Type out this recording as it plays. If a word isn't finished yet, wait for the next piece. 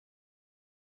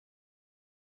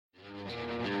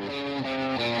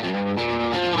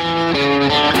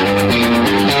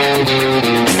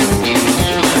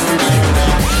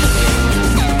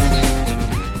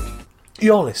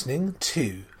You're listening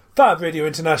to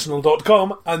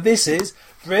FabRadioInternational.com, and this is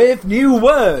Brave New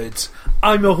Words.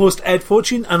 I'm your host, Ed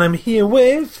Fortune, and I'm here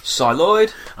with... Cy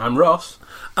Lloyd. I'm Ross.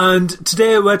 And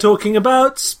today we're talking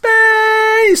about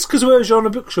space, because we're a genre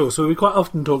book show, so we quite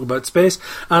often talk about space,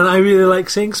 and I really like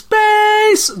saying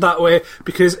space that way,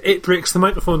 because it breaks the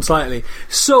microphone slightly.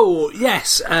 So,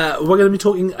 yes, we're going to be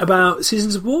talking about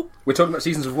Seasons of War. We're talking about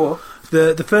Seasons of War.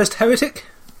 The First Heretic.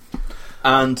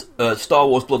 And Star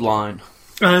Wars Bloodline.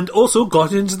 And also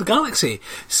Guardians of the Galaxy.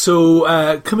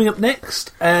 So, coming up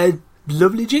next,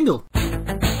 lovely jingle.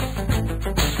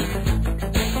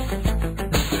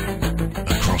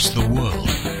 Across the world,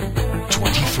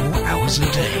 24 hours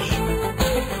a day.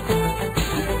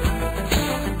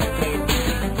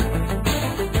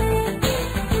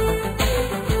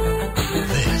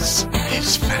 This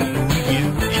is Fan Radio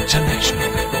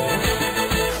International.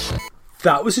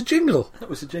 That was a jingle. That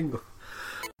was a jingle.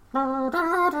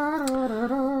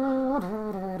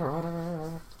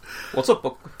 What's up,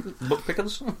 book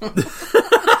pickers?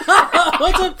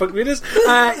 What's up, book readers?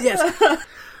 Yes.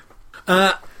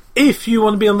 If you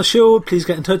want to be on the show, please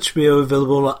get in touch. We are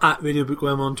available at Radio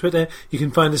Bookworm on Twitter. You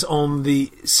can find us on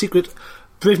the secret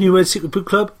Brave New Words Secret Book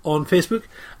Club on Facebook.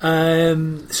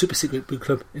 Super Secret Book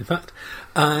Club, in fact.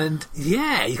 And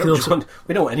yeah, you can also...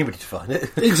 We don't want anybody to find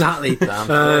it. Exactly.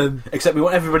 Except we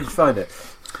want everybody to find it.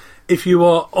 If you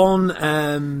are on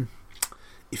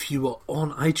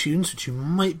iTunes, which you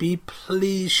might be,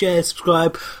 please share,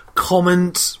 subscribe,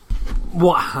 comment,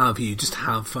 what have you. Just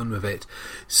have fun with it.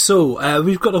 So,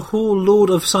 we've got a whole load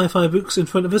of sci-fi books in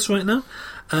front of us right now.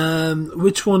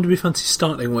 Which one do we fancy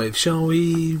starting with? Shall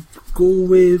we go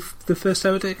with The First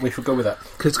Heretic? We should go with that.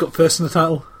 Because it's got first in the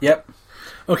title? Yep.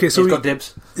 Okay, so it's got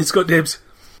dibs. It's got dibs.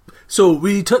 So,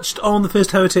 we touched on The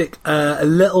First Heretic a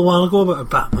little while ago,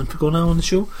 about a month ago now on the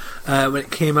show, when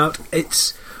it came out.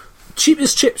 It's cheap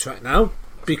as chips right now,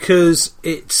 because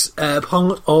it's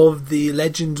part of the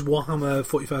Legends Warhammer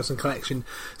 40,000 collection,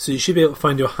 so you should be able to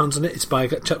find your hands on it. It's by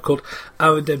a chap called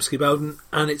Aaron Dembski-Bowden,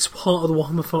 and it's part of the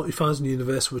Warhammer 40,000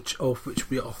 universe, of which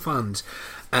we are fans.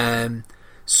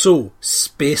 So,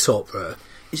 space opera.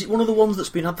 Is it one of the ones that's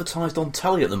been advertised on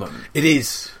telly at the moment? It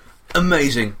is.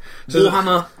 Amazing. So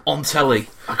Warhammer on telly.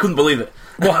 I couldn't believe it.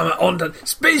 Warhammer on telly.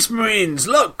 Space Marines!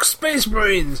 Look! Space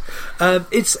Marines!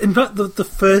 It's, in fact, the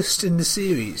first in the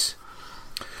series.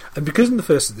 And because in the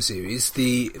first of the series,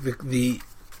 the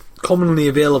commonly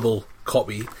available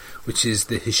copy, which is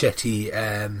the Hachette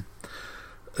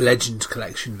Legends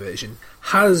Collection version,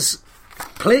 has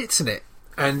plates in it.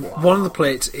 And one of the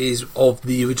plates is of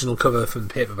the original cover from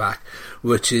the paperback,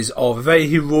 which is of a very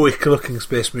heroic-looking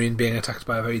Space Marine being attacked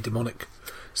by a very demonic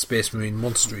Space Marine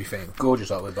monstery thing.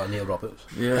 Gorgeous artwork by Neil Roberts.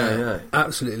 Yeah.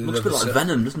 Absolutely looks a bit like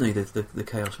Venom, doesn't he? The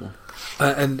Chaos one.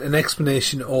 And an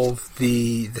explanation of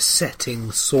the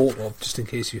setting, sort of, just in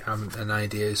case you haven't an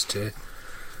idea as to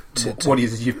what it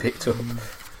is you picked up.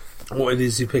 What it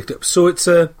is you picked up. So it's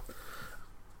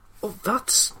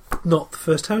that's not The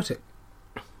First Heretic.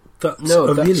 That's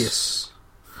Aurelius.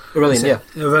 Aurelian, yeah.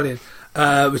 Aurelian,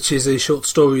 which is a short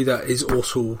story that is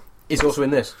also... It's also in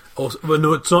this? Well,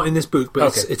 no, it's not in this book, but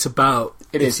okay. it's about...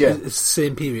 It's the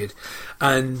same period.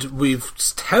 And we've...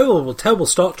 Terrible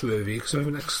start to a review, because I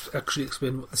haven't actually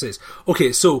explained what this is.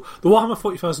 Okay, so the Warhammer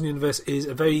 40,000 universe is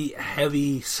a very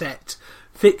heavy set,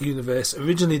 thick universe,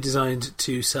 originally designed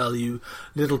to sell you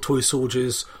little toy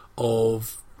soldiers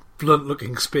of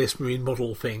blunt-looking Space Marine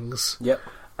model things. Yep.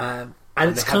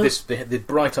 And they have the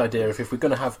bright idea of, if we're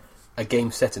going to have a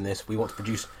game set in this, we want to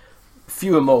produce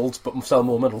fewer moulds but sell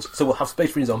more models, so we'll have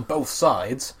Space Marines on both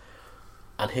sides.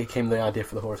 And here came the idea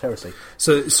for the Horus Heresy.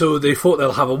 So they thought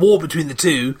they'll have a war between the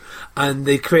two, and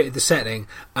they created the setting,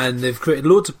 and they've created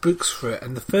loads of books for it.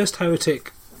 And the First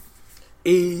Heretic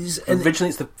is originally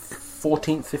it's the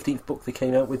 14th, 15th book they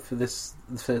came out with for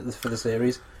the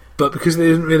series. But because they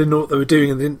didn't really know what they were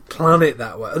doing and they didn't plan it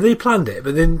that way. They planned it,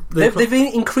 but then... They've been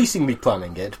increasingly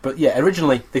planning it, but yeah,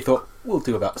 originally they thought, we'll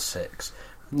do about 6.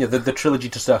 You know, the trilogy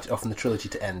to start it off and the trilogy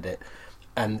to end it.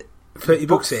 And 30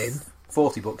 books in?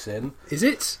 40 books in. Is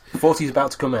it? 40 is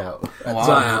about to come out at the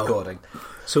time of recording.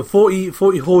 So 40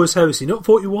 Horus Heresy, not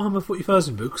 40 Warhammer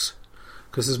 40,000 books,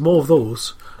 because there's more of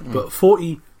those, but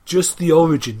 40 just the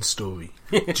origin story.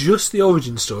 Just the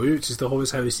origin story, which is the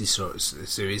Horus Heresy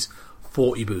series...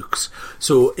 40 books.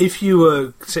 So if you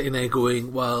were sitting there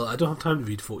going, well, I don't have time to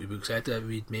read 40 books, I had to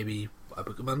read maybe a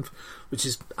book a month, which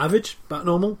is average, about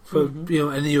normal for and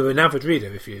you're an avid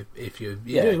reader if you're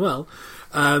doing well.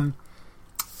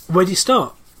 where do you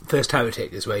start? First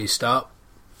Heretic is where you start.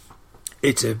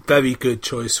 It's a very good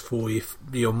choice for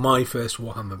your my first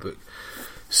Warhammer book.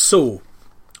 So,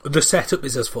 the setup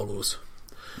is as follows.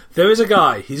 There is a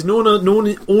guy, he's known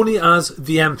only as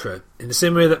the Emperor, in the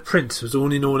same way that Prince was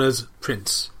only known as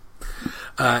Prince.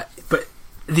 But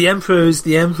the Emperor is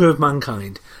the Emperor of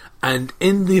mankind. And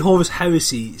in the Horus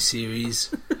Heresy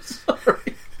series...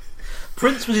 Sorry.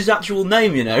 Prince was his actual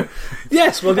name, you know.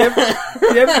 Yes, well, the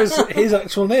Emperor's his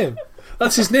actual name.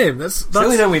 That's his name. That's the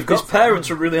only name we've got. His parents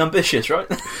were really ambitious, right?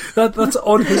 That's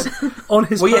on his Well,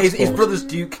 yeah, passport. his brother's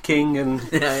Duke, King, and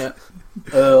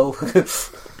Earl.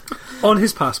 On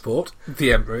his passport,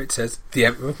 the Emperor, it says, the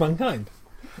Emperor of Mankind.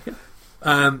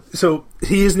 So,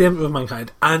 he is the Emperor of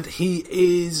Mankind, and he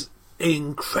is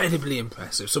incredibly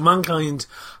impressive. So, Mankind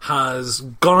has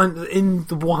gone in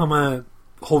the Warhammer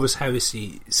Horus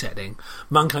Heresy setting.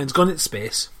 Mankind's gone into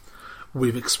space.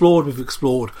 We've explored.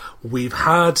 We've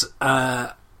had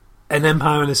an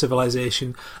empire and a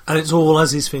civilization, and it's all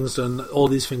as these things done. All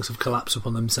these things have collapsed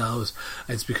upon themselves.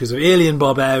 It's because of alien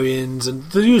barbarians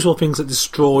and the usual things that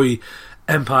destroy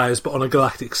empires, but on a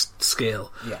galactic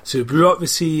scale. Yeah. So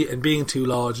bureaucracy and being too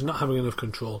large and not having enough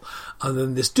control. And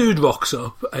then this dude rocks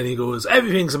up and he goes,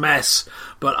 everything's a mess,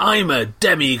 but I'm a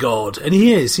demigod. And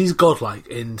he is. He's godlike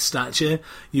in stature.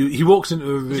 He walks into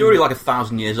a room. He's already like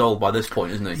 1,000 years old by this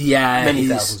point, isn't he? Yeah. Many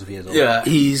thousands of years old. Yeah.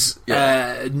 He's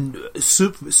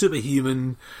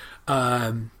superhuman.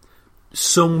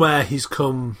 Somewhere he's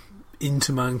come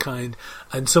into mankind,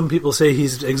 and some people say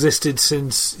he's existed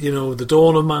since the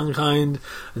dawn of mankind,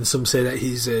 and some say that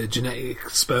he's a genetic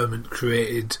experiment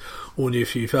created only a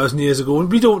few thousand years ago,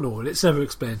 and we don't know, and it's never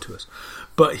explained to us.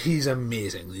 But he's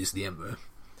amazing. He's the Emperor.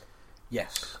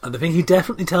 Yes. And the thing he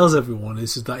definitely tells everyone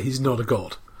is that he's not a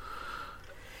god.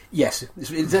 Yes,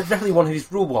 it's definitely one of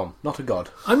his rule one, not a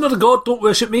god. I'm not a god, don't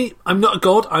worship me. I'm not a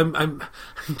god, I'm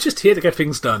just here to get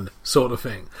things done, sort of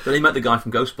thing. Then he met the guy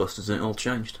from Ghostbusters and it all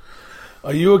changed.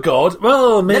 Are you a god?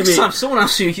 Well, maybe. Next time someone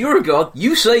asks you if you're a god,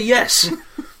 you say yes.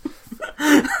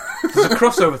 There's a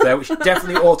crossover there, which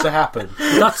definitely ought to happen.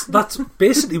 That's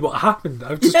basically what happened.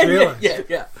 I've just realised.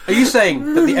 Yeah. Are you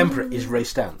saying that the Emperor is Ray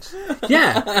Stantz?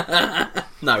 Yeah.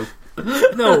 No.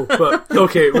 No, but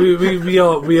okay, we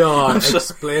are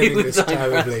explaining this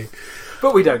terribly.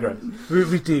 But we digress.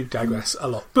 We do digress a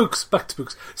lot. Back to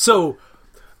books. So,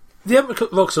 the Emperor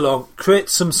rocks along,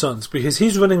 creates some sons, because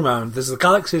he's running around. There's the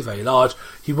galaxy is very large.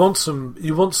 He wants some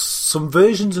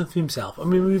versions of himself. I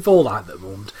mean, we've all had that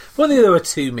moment. If only there were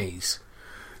two me's.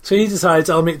 So he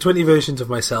decides, I'll make 20 versions of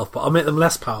myself, but I'll make them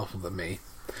less powerful than me,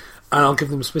 and I'll give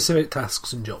them specific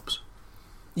tasks and jobs.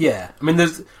 Yeah, I mean,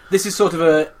 this is sort of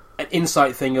an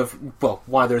insight thing of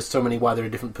why there are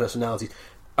different personalities.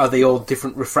 Are they all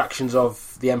different refractions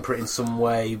of the Emperor in some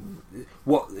way?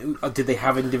 What did they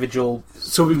have individual?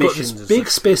 So we've got this big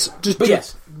space.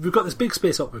 We've got this big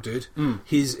space opera dude.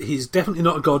 He's definitely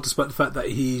not a god, despite the fact that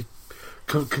he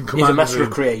can command. He's a master of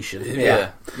creation.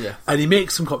 Yeah. And he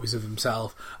makes some copies of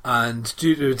himself. And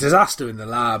due to a disaster in the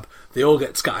lab, they all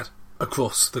get scattered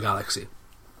across the galaxy,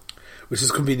 which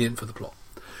is convenient for the plot.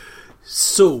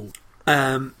 So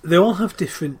they all have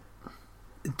different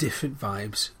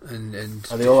vibes, and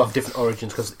they all have different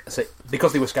origins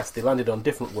because they were scattered. They landed on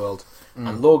different worlds,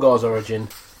 and Lorgar's origin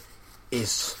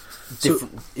is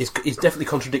different. Is definitely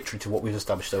contradictory to what we've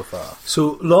established so far.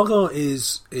 So Lorgar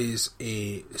is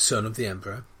a son of the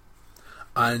Emperor,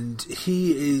 and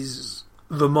he is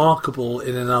remarkable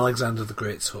in an Alexander the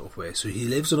Great sort of way. So he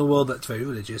lives in a world that's very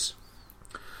religious,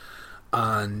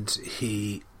 and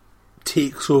he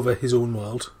takes over his own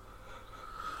world,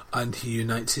 and he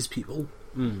unites his people.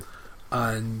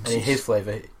 And in his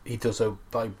flavour, he does so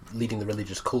by leading the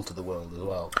religious cult of the world as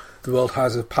well. The world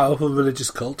has a powerful religious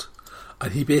cult,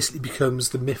 and he basically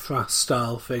becomes the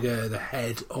Mithras-style figure, the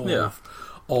head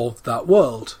of that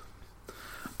world.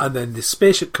 And then this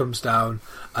spaceship comes down,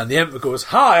 and the Emperor goes,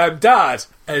 "Hi, I'm Dad,"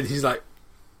 and he's like,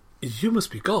 "You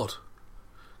must be God,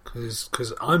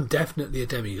 because I'm definitely a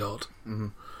demigod.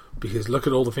 Because look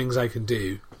at all the things I can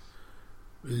do.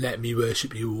 Let me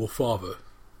worship you, O Father."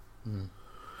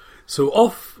 So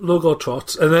off Lorgar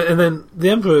trots, and then the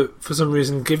Emperor, for some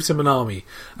reason, gives him an army,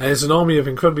 and it's an army of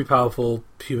incredibly powerful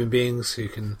human beings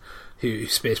who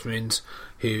Space Marines,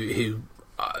 who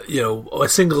a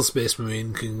single Space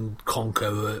Marine can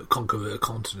conquer a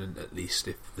continent at least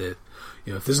if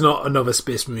there's not another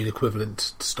Space Marine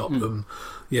equivalent to stop them,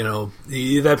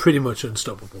 they're pretty much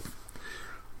unstoppable.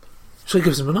 So he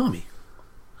gives him an army,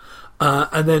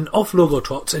 and then off Lorgar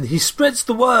trots, and he spreads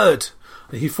the word.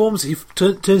 He turns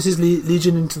his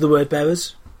legion into the word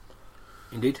bearers.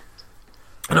 Indeed.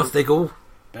 And off they go.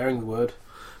 Bearing the word.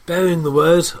 bearing the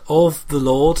word of the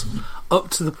Lord up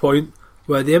to the point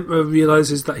where the Emperor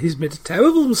realises that he's made a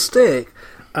terrible mistake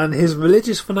and his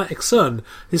religious fanatic son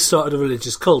has started a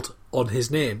religious cult on his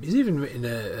name. He's even written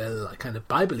a kind of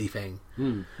Bible-y thing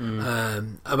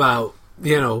about,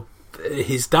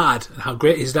 his dad and how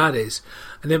great his dad is.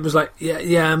 And it was like,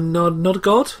 yeah, I'm not a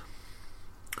god.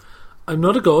 I'm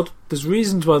not a god. There's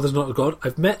reasons why there's not a god.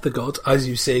 I've met the god, as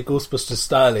you say, Ghostbusters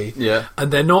style. Yeah.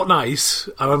 And they're not nice,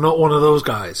 and I'm not one of those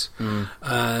guys.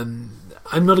 I'm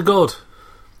not a god.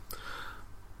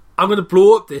 I'm going to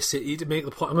blow up this city to make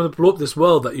the point. I'm going to blow up this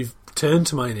world that you've turned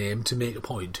to my name to make a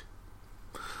point.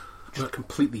 Just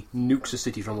completely nukes a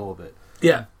city from orbit.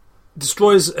 Yeah.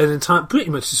 Pretty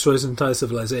much destroys an entire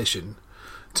civilization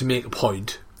to make a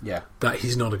point that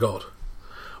he's not a god.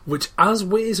 Which, as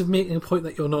ways of making a point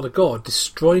that you're not a god,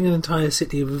 destroying an entire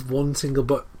city with one single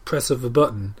press of a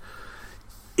button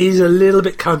is a little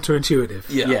bit counterintuitive.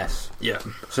 Yeah. Yes. Yeah.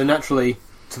 So naturally,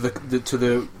 to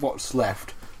the what's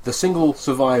left, the single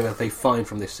survivor they find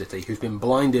from this city, who's been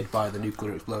blinded by the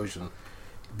nuclear explosion,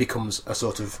 becomes a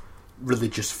sort of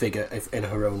religious figure in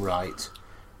her own right.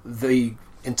 The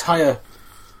entire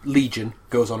Legion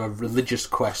goes on a religious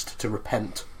quest to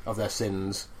repent of their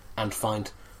sins and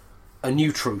find a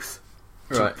new truth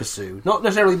to pursue. Not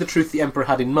necessarily the truth the Emperor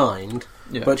had in mind,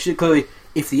 but clearly,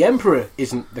 if the Emperor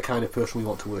isn't the kind of person we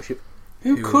want to worship,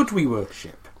 who could we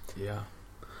worship? Yeah.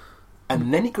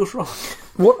 And then it goes wrong.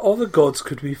 What other gods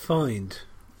could we find?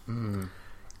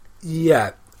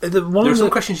 Yeah. There are some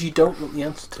questions you don't know the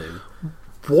answer to.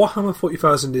 Warhammer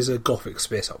 40,000 is a Gothic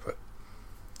space opera.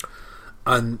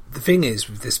 And the thing is,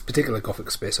 with this particular Gothic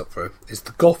space opera, is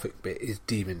the Gothic bit is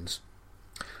demons.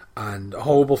 And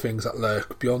horrible things that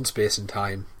lurk beyond space and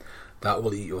time that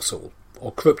will eat your soul,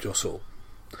 or corrupt your soul.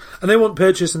 And they want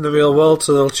purchase in the real world,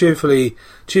 so they'll cheerfully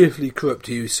corrupt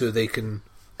you so they can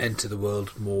enter the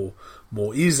world more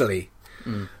easily.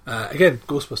 Again,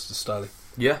 Ghostbusters style.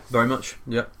 Yeah, very much.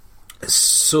 Yeah.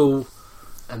 So,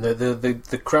 and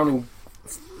the crowning,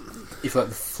 if like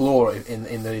the flaw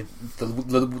in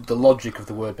the logic of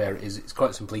the word bearer is, it's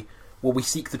quite simply, well, we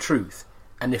seek the truth,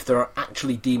 and if there are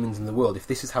actually demons in the world, if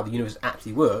this is how the universe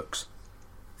actually works,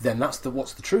 then that's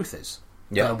what's the truth is.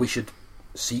 Yeah, and we should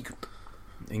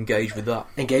engage with that.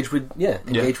 Engage with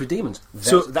demons.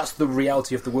 That's the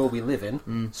reality of the world we live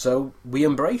in. So we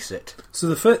embrace it. So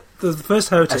the first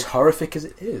heretic, as horrific as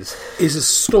it is a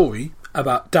story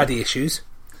about daddy issues.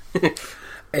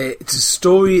 It's a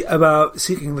story about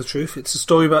seeking the truth. It's a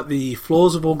story about the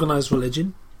flaws of organised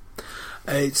religion.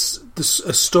 It's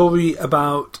a story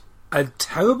about a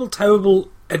terrible, terrible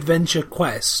adventure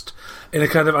quest in a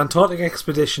kind of Antarctic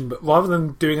expedition, but rather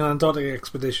than doing an Antarctic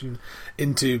expedition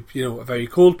into a very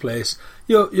cold place,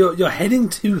 you're heading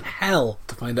to hell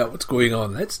to find out what's going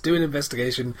on. Let's do an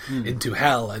investigation into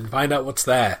hell and find out what's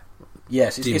there.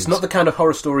 Yes, it's not the kind of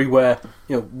horror story where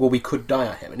we could die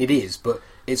at him, and it is, but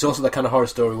it's also the kind of horror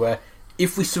story where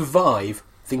if we survive,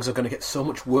 things are going to get so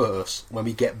much worse when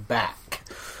we get back.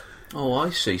 Oh, I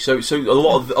see. So a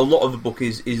lot of the book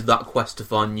is that quest to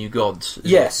find new gods.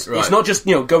 Yes, right. It's not just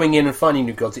going in and finding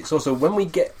new gods. It's also when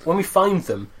we find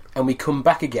them and we come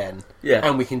back again,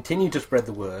 and we continue to spread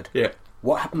the word. Yeah.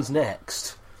 What happens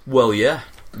next? Well, yeah.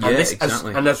 And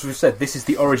exactly. As we've said, this is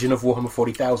the origin of Warhammer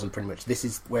 40,000, pretty much. This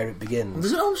is where it begins.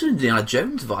 There's also an Indiana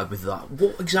Jones vibe with that.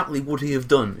 What exactly would he have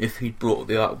done if he'd brought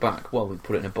the Ark back? Well, we'd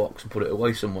put it in a box and put it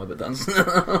away somewhere, but that's...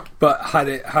 But had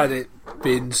it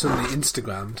been suddenly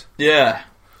Instagrammed... Yeah.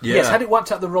 Yes, had it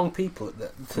wiped out the wrong people at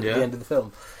the end of the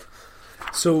film.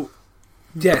 So,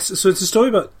 yes, so it's a story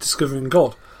about discovering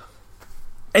God.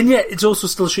 And yet, it's also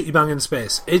still shooty bang in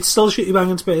space. It's still shooty bang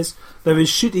in space. There is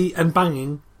shooty and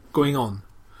banging going on.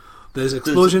 There's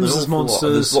explosions, there's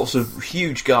monsters. There's lots of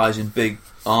huge guys in big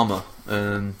armour.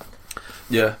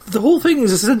 Yeah. The whole thing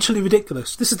is essentially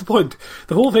ridiculous. This is the point.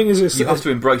 The whole thing is... You have to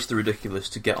embrace the ridiculous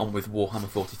to get on with Warhammer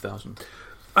 40,000.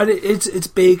 And it's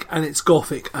big, and it's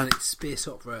gothic, and it's space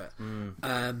opera.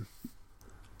 And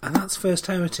that's First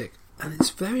Heretic. And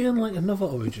it's very unlike another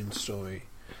origin story,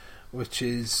 which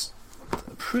is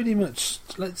pretty much...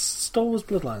 Star Wars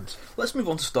Bloodlines. Let's move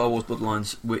on to Star Wars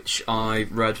Bloodlines, which I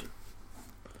read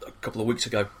a couple of weeks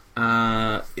ago.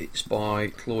 It's by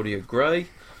Claudia Gray,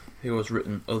 who has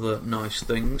written other nice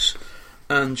things,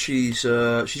 and she's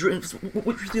written...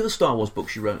 Which was the other Star Wars book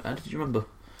she wrote, Ed? Do you remember?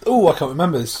 Oh, I can't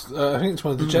remember this. I think it's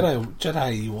one of the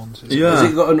Jedi ones. Yeah.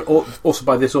 Has it got an also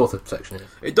by this author section here?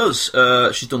 It does.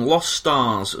 She's done Lost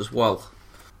Stars as well.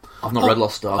 I've not read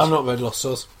Lost Stars. I've not read Lost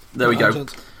Stars. There we go.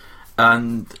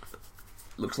 And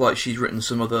looks like she's written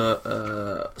some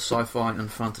other sci-fi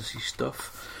and fantasy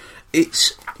stuff.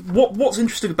 it's what's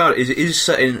interesting about it is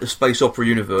set in a space opera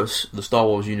universe, the Star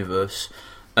Wars universe,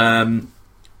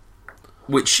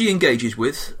 which she engages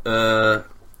with. What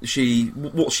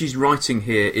she's writing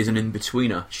here is an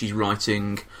in-betweener. She's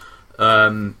writing.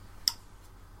 There's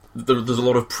a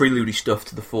lot of prelude stuff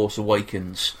to The Force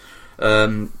Awakens.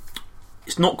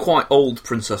 It's not quite old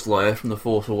Princess Leia from The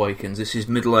Force Awakens. This is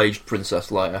middle-aged Princess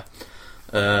Leia.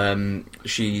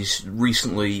 She's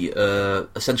recently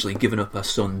essentially given up her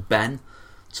son Ben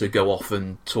to go off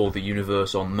and tour the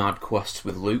universe on mad quests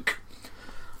with Luke,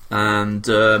 and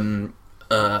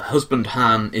husband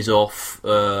Han is off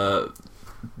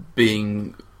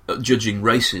judging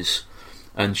races,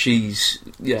 and she's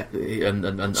I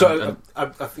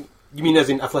think you mean as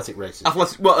in athletic races.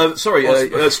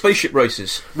 Spaceship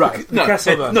races. Right. No,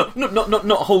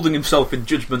 not holding himself in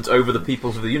judgment over the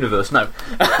peoples of the universe. No.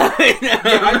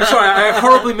 I'm sorry, I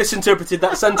horribly misinterpreted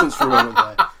that sentence for a moment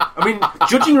there. I mean,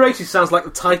 judging races sounds like the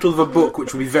title of a book,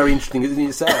 which would be very interesting in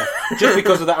itself, just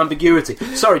because of that ambiguity.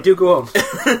 Sorry, do go on.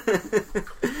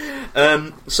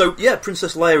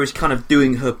 Princess Leia is kind of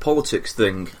doing her politics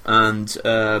thing, and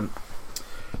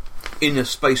in a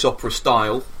space opera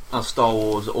style, as Star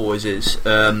Wars always is,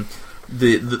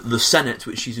 the Senate,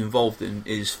 which she's involved in,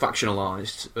 is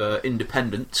factionalised.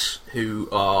 Independents, who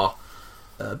are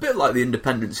a bit like the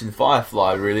independents in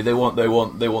Firefly, really. They want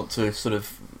to sort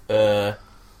of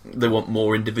they want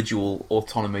more individual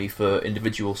autonomy for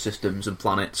individual systems and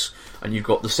planets, and you've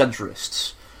got the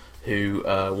centrists, who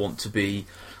want to be.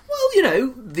 Well,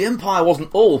 the Empire wasn't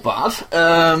all bad.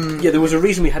 There was a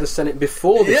reason we had a Senate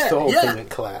before this whole thing went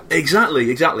collapsed. Exactly.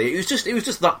 It was just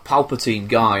that Palpatine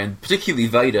guy, and particularly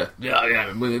Vader.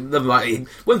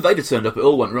 When Vader turned up, it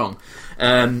all went wrong.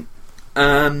 And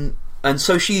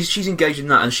so she's engaged in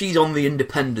that, and she's on the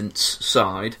independence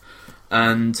side,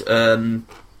 and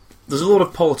there's a lot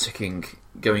of politicking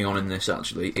going on in this.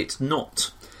 Actually, it's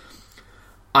not.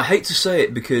 I hate to say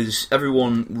it because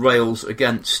everyone rails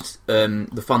against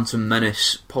the Phantom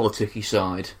Menace politicky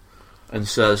side and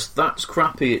says, that's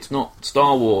crappy, it's not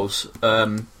Star Wars.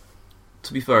 To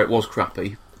be fair, it was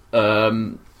crappy.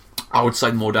 I would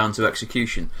say more down to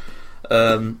execution.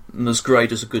 Ms. Gray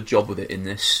does a good job with it in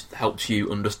this, helps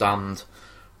you understand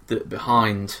that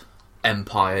behind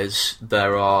empires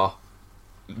there are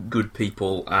good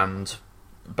people and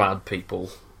bad people,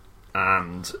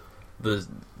 and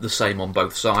the same on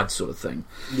both sides, sort of thing.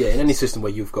 Yeah, in any system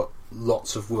where you've got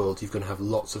lots of worlds, you're going to have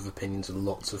lots of opinions and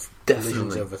lots of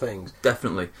collisions over things.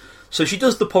 Definitely. So she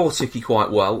does the politicky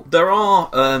quite well. There are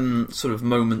sort of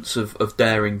moments of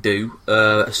daring do.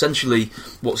 Essentially,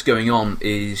 what's going on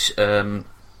is the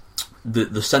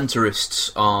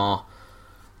centrists are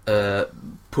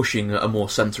pushing a more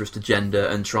centrist agenda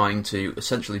and trying to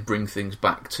essentially bring things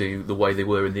back to the way they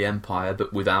were in the Empire,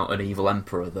 but without an evil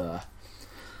emperor there.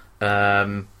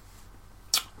 But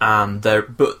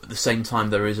at the same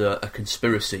time, there is a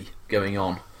conspiracy going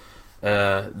on.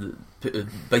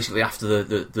 Basically, after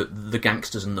the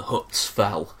gangsters and the Hutts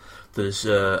fell, there's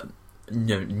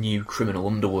new criminal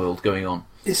underworld going on.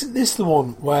 Isn't this the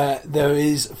one where there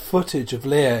is footage of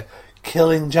Leia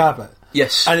killing Jabba?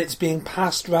 Yes, and it's being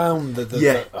passed round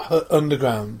the Hutt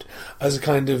underground as a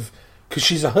kind of. Because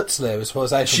she's a Hutt Slayer, as far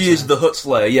as I can She is the Hutt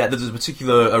Slayer, yeah. There's a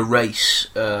particular race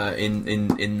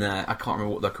in there. I can't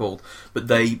remember what they're called. But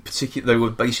they were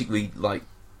basically like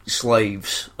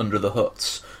slaves under the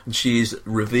Hutts. And she is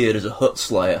revered as a Hutt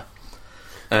Slayer.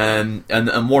 And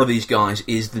one of these guys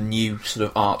is the new sort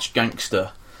of arch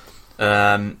gangster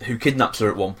who kidnaps her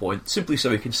at one point, simply so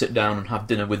he can sit down and have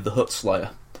dinner with the Hutt Slayer.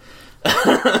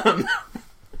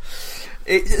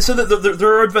 So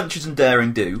there are adventures and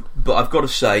daring do, but I've got to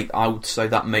say, I would say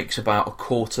that makes about a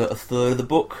third of the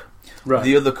book. Right.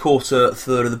 The other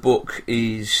third of the book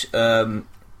is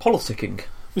politicking.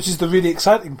 Which is the really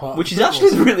exciting part. Which is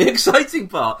actually the really exciting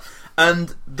part.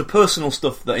 And the personal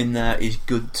stuff that in there is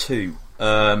good too.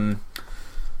 I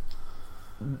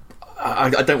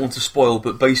don't want to spoil,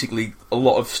 but basically a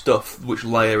lot of stuff which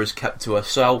Leia has kept to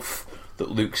herself, that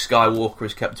Luke Skywalker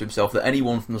has kept to himself, that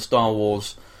anyone from the Star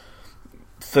Wars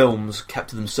films kept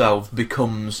to themselves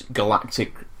becomes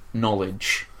galactic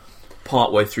knowledge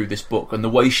partway through this book, and the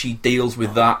way she deals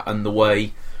with that and the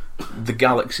way the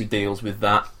galaxy deals with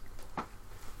that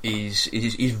is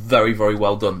very, very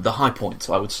well done. The high point,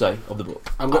 I would say, of the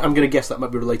book. I'm going to guess that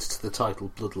might be related to the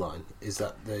title, Bloodline. Is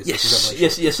that the yes,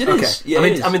 it okay. is. Yeah,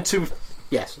 I'm in two.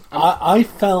 Yes, I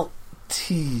felt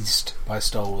teased by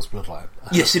Star Wars Bloodline.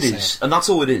 Yes, it is, and that's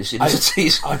all it is. It is a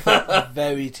tease. I felt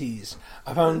very teased.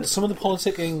 I found some of the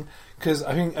politicking, because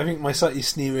I think my slightly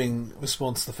sneering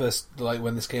response to the first, like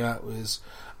when this came out, was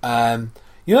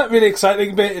You know that really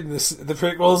exciting bit in the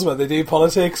prequels where they do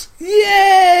politics?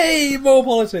 Yay! More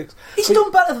politics. It's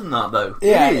done better than that, though.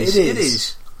 Yeah, it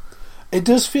is. It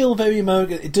does feel very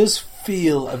American. It does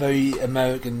feel a very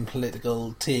American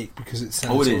political take because it's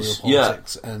senatorial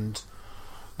politics and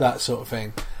that sort of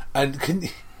thing. And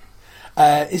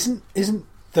isn't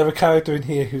there a character in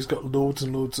here who's got loads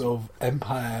and loads of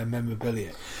Empire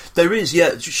memorabilia? There is,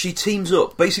 yeah. She teams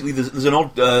up. Basically, there's an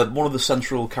odd... one of the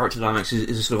central character dynamics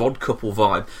is a sort of odd couple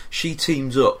vibe. She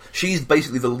teams up. She's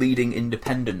basically the leading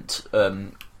independent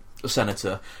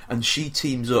senator, and she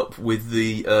teams up with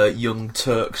the young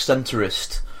Turk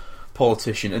centrist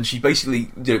politician, and she basically...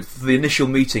 for the initial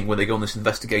meeting, when they go on this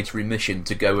investigatory mission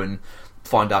to go and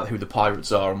find out who the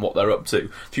pirates are and what they're up to,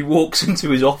 she walks into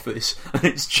his office, and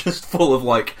it's just full of,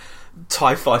 like...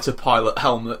 TIE fighter pilot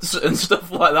helmets and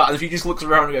stuff like that, and she just looks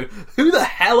around and goes, "Who the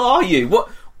hell are you? What?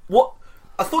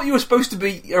 I thought you were supposed to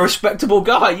be a respectable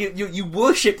guy. You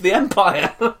worship the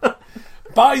Empire."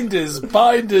 Binders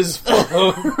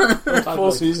full of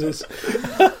Force users.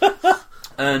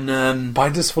 And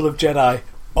binders full of Jedi.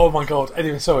 Oh my god.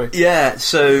 Anyway, sorry. Yeah,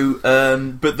 so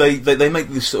but they make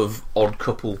this sort of odd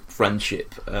couple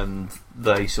friendship, and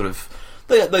they sort of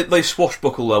They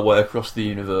swashbuckle their way across the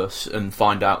universe and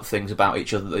find out things about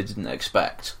each other that they didn't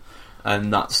expect,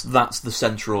 and that's the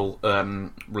central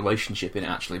relationship in it,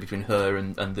 actually, between her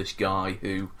and this guy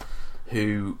who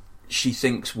she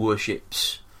thinks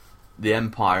worships the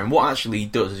Empire, and what actually he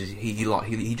does is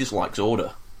he just likes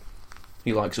order.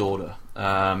 He likes order,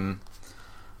 yeah.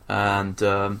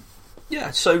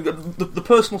 So the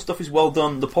personal stuff is well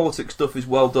done. The politics stuff is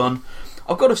well done.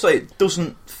 I've got to say, it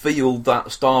doesn't feel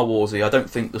that Star Warsy. I don't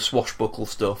think the swashbuckle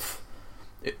stuff...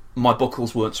 my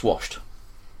buckles weren't swashed.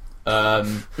 So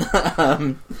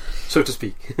to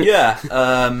speak. Yeah.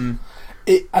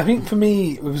 I think for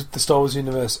me, with the Star Wars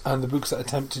universe and the books that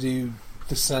attempt to do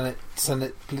the Senate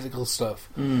political stuff,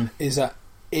 is that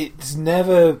it's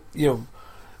never...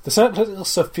 the Senate political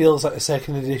stuff feels like a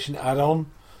second edition add-on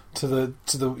to the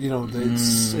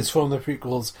it's from the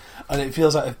prequels, and it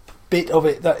feels like a bit of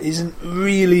it that isn't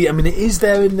really... I mean, it is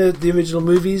there in the original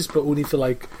movies, but only for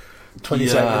like 20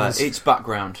 seconds. It's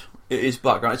background. It is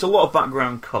background. It's a lot of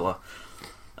background colour.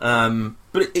 But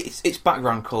it's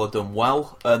background colour done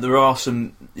well. There are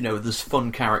some, there's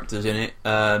fun characters in it.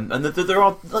 And there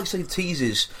are, like I say,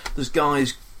 teases. There's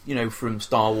guys, from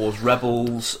Star Wars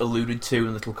Rebels alluded to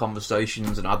in little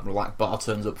conversations, and Admiral Akbar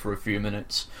turns up for a few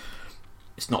minutes.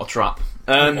 It's not a trap.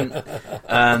 And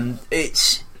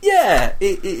it's... Yeah,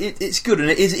 it's good, and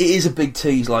it is a big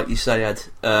tease, like you say, Ed.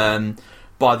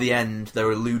 By the end, they're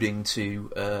alluding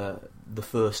to the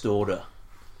First Order.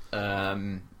 That's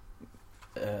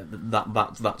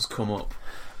come up.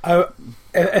 I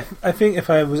think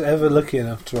if I was ever lucky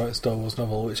enough to write a Star Wars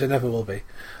novel, which I never will be,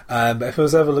 but if I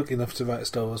was ever lucky enough to write a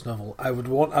Star Wars novel, I would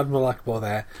want Admiral Akbar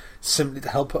there simply to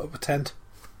help put up a tent.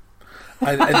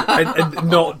 And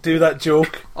not do that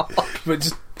joke, but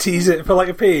just tease it for like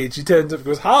a page. He turns up and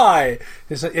goes, "Hi."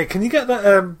 He's like, "Yeah, can you get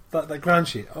that that ground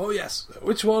sheet?" "Oh yes."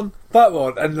 "Which one?" "That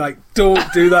one." And like,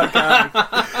 don't do that gag.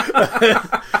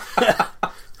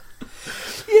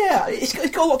 Yeah, it's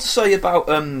got a lot to say about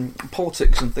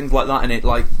politics and things like that in it.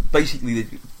 Like, basically,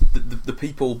 the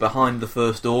people behind the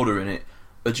First Order in it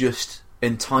are just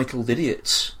entitled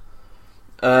idiots.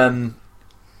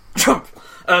 Trump.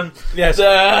 Yes.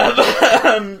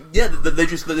 Yeah, they've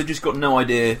just got no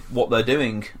idea what they're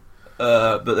doing,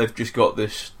 but they've just got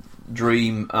this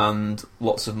dream and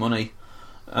lots of money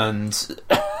and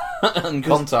and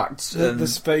contacts,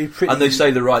 this very pretty, and they say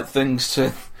the right things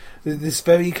to this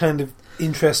very kind of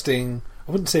interesting,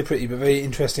 I wouldn't say pretty, but very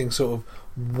interesting sort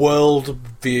of world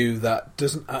view that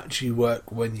doesn't actually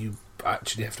work when you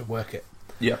actually have to work it.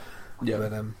 Yeah.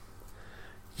 But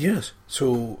yes,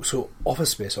 so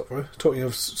Office Space Opera. Talking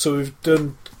of, so we've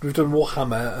done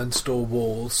Warhammer and Star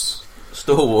Wars.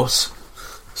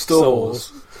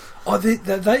 Oh,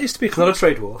 that used to be not a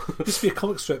trade war. Used to be a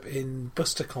comic strip in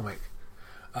Buster Comic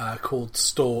called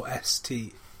Store STORE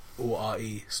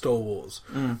Star Wars,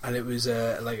 and it was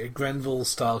like a Grenville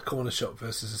style corner shop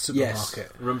versus a supermarket. Yes,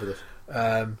 I remember this.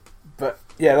 But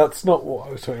yeah, that's not what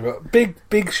I was talking about. Big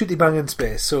shooty bang in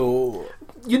space. So.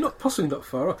 You're not possibly that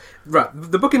far off. Right,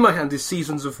 the book in my hand is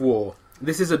Seasons of War.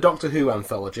 This is a Doctor Who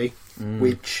anthology,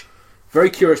 which, very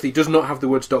curiously, does not have the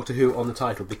words Doctor Who on the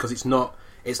title, because it's not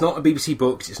a BBC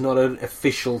Books, it's not an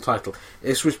official title.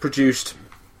 This was produced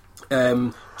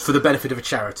for the benefit of a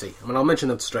charity. I mean, I'll mention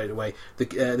them straight away.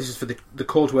 This is for the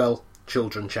Caldwell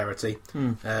Children charity.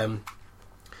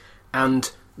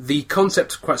 And the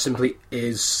concept, quite simply,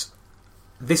 is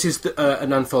this is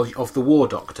an anthology of the War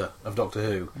Doctor of Doctor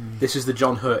Who. This is the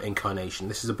John Hurt incarnation.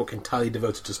 This is a book entirely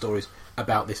devoted to stories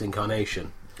about this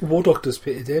incarnation. War Doctor's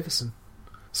Peter Davison.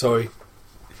 Sorry.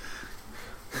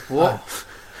 What?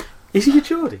 Is he a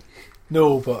Geordie?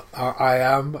 No, but I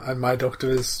am, and my Doctor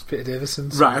is Peter Davison.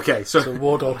 Right, okay. So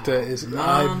War Doctor is...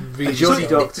 I'm really a Geordie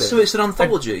sorry. Doctor. So it's an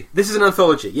anthology. This is an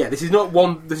anthology. Yeah, this is not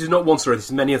one story. This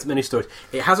is many stories.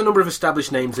 It has a number of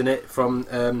established names in it from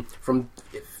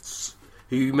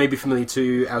who you may be familiar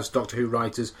to as Doctor Who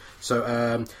writers.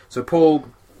 So Paul,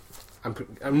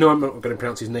 I'm not going to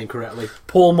pronounce his name correctly.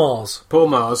 Paul Mars,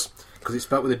 because it's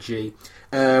spelled with a G.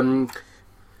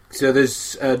 So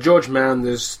there's George Mann,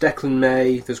 there's Declan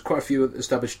May, there's quite a few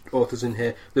established authors in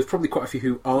here. There's probably quite a few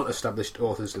who aren't established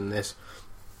authors in this.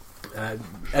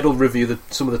 Ed will review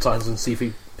some of the titles and see if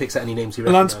he picks out any names he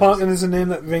recognises. Lance Parkin is a name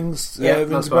that rings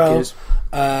Lance a bell. Parkin is.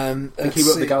 I think he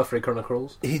wrote the Gallifrey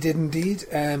Chronicles. He did indeed.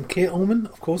 Kate Ullman,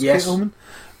 of course. Yes. Kate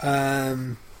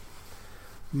Ullman.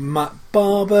 Matt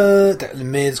Barber, Declan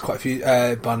May, there's quite a few.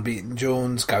 Barnaby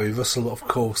Eaton-Jones, Gary Russell, of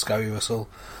course, Gary Russell.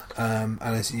 And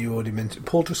as you already mentioned,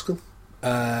 Paul Driscoll,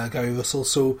 Gary Russell.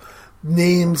 So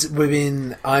names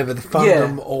within either the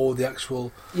fandom or the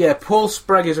actual... Yeah, Paul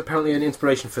Spragg is apparently an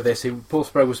inspiration for this. Paul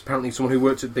Spragg was apparently someone who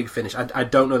worked at Big Finish. I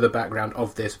don't know the background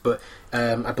of this, but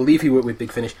I believe he worked with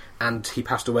Big Finish, and he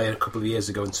passed away a couple of years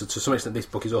ago, and so to some extent this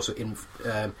book is also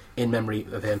in memory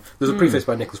of him. There's a preface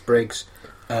by Nicholas Briggs.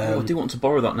 I do want to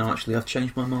borrow that now, actually. I've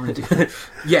changed my mind.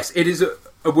 Yes, it is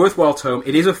a worthwhile tome.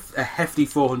 It is a hefty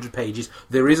 400 pages.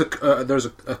 There's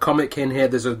a comic in here.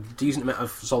 There's a decent amount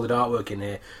of solid artwork in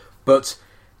here. But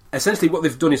essentially what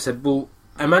they've done is said, well,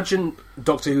 imagine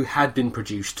Doctor Who had been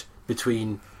produced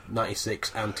between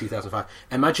 96 and 2005.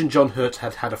 Imagine John Hurt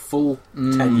had had a full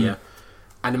tenure,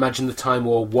 and imagine the Time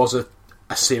War was a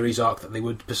series arc that they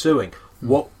were pursuing.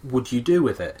 What would you do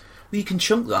with it? Well, you can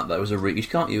chunk that, though, as a read,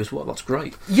 can't you, as well? That's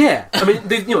great. Yeah, I mean,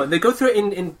 they go through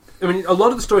it in I mean, a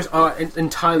lot of the stories are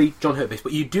entirely John Hurt based,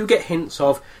 but you do get hints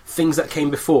of things that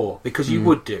came before, because you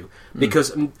would do.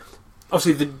 Because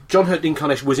obviously the John Hurt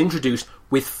incarnation was introduced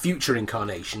with future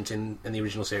incarnations in the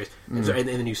original series, in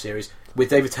the new series, with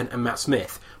David Tennant and Matt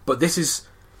Smith. But this is,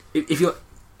 if you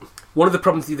one of the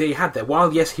problems that they had there,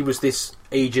 while yes, he was this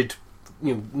aged,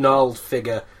 gnarled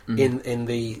figure in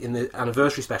the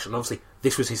anniversary special, and obviously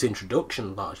this was his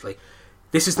introduction largely.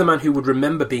 This is the man who would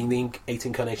remember being the 8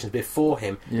 incarnations before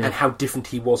him and how different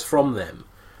he was from them.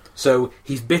 So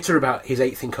he's bitter about his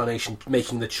 8th incarnation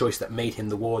making the choice that made him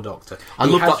the War Doctor. I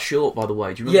love that short, by the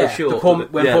way. Do you remember the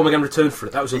short? When Paul McGann returned for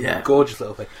it, that was a gorgeous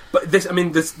little thing. But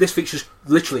this features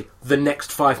literally the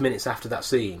next 5 minutes after that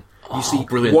scene. You see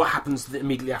brilliant. What happens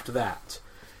immediately after that.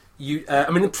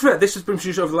 This has been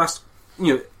produced over the last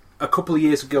a couple of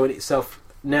years ago in itself.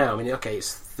 Now, I mean, okay,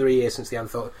 it's 3 years since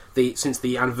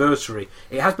the anniversary.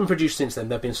 It has been produced since then.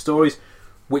 There have been stories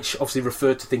which obviously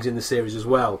referred to things in the series as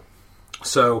well.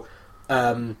 So,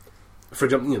 for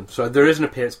example, so there is an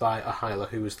appearance by Ahila,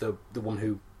 who was the one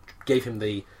who gave him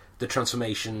the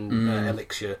transformation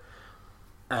elixir,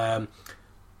 and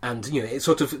it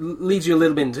sort of leads you a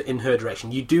little bit in her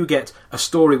direction. You do get a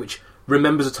story which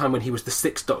remembers a time when he was the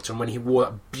 6th Doctor and when he wore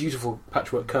that beautiful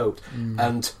patchwork coat,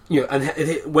 and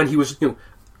when he was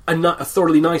a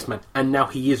thoroughly nice man, and now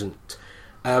he isn't.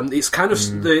 It's kind of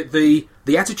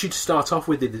the attitude to start off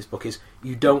with in this book is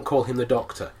you don't call him the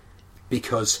Doctor.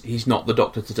 Because he's not the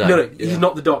Doctor today. No, he's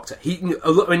not the Doctor.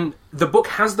 The book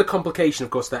has the complication,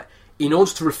 of course, that in order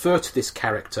to refer to this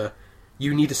character,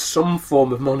 you need some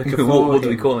form of moniker for him. What do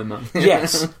we call him, man?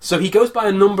 Yes. So he goes by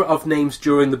a number of names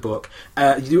during the book.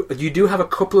 You do have a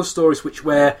couple of stories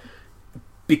where,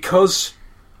 because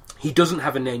he doesn't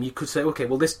have a name, you could say, okay,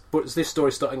 well, this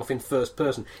story starting off in first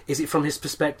person. Is it from his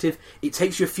perspective? It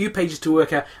takes you a few pages to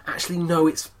work out. Actually, no,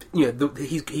 it's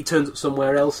he turns up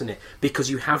somewhere else in it, because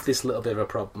you have this little bit of a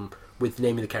problem with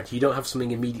naming the character. You don't have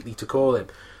something immediately to call him,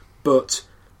 but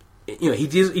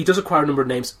he does acquire a number of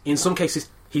names. In some cases,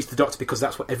 he's the Doctor because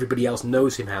that's what everybody else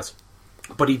knows him as.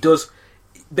 But he does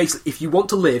basically, if you want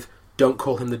to live, don't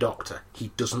call him the Doctor.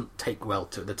 He doesn't take well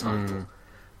to the title.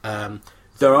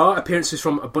 There are appearances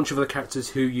from a bunch of other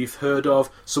characters who you've heard of,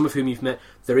 some of whom you've met.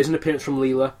 There is an appearance from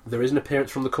Leela. There is an appearance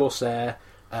from the Corsair.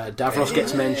 Davros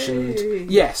gets mentioned.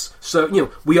 Yes,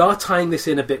 so we are tying this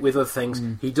in a bit with other things.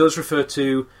 He does refer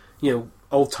to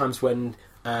old times when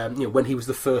when he was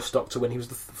the 1st Doctor, when he was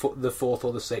the 4th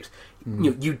or the 6th.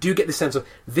 You do get the sense of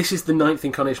this is the 9th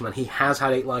incarnation, man. He has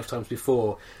had 8 lifetimes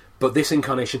before, but this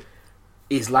incarnation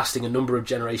is lasting a number of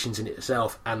generations in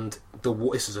itself, and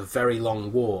this is a very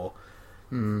long war.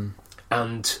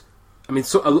 And I mean,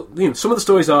 so, some of the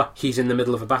stories are he's in the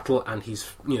middle of a battle and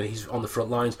he's on the front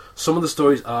lines. Some of the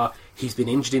stories are he's been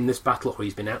injured in this battle or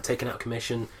he's been taken out of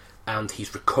commission and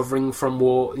he's recovering from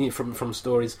war, from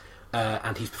stories,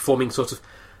 and he's performing sort of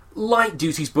light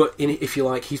duties, but if you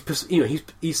like, he's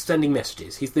sending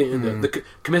messages. He's the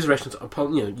commiserations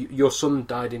upon your son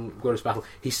died in glorious battle.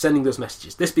 He's sending those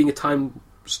messages. This being a Time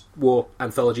War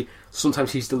anthology,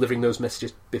 sometimes he's delivering those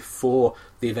messages before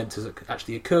the event has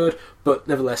actually occurred. But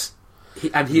nevertheless,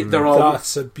 there are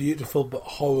that's a beautiful but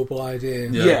horrible idea.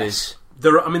 Yeah, yes,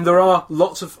 there are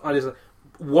lots of ideas.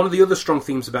 One of the other strong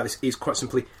themes about this is quite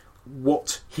simply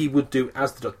what he would do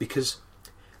as the Doctor, because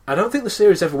I don't think the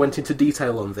series ever went into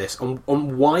detail on this,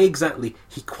 on why exactly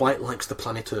he quite likes the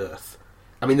planet Earth.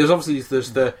 I mean, there's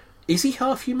the is he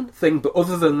half human thing, but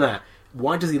other than that,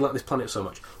 why does he like this planet so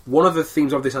much? One of the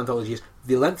themes of this anthology is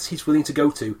the lengths he's willing to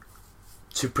go to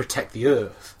protect the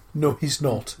Earth. No, he's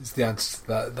not, is the answer to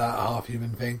that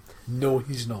half-human thing. No,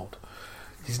 he's not.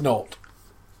 He's not.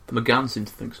 McGann seemed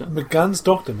to think so. McGann's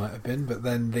Doctor might have been, but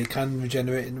then they can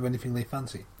regenerate into anything they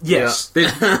fancy. Yes.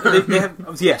 Yeah. They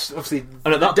have, yes, obviously.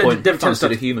 And at that point, they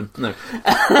fancied a human. No.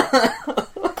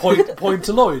 Point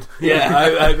to Lloyd. Yeah,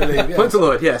 I believe. Yes. Point to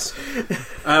Lloyd, yes.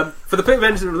 For the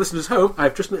benefit of the listeners at home,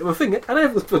 I've just lit my finger and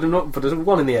I've put a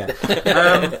one in the air.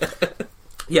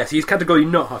 Yes, he's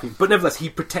categorically not half human, but nevertheless, he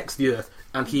protects the Earth,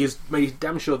 and he has made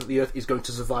damn sure that the Earth is going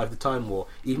to survive the Time War,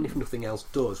 even if nothing else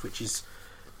does, which is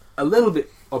a little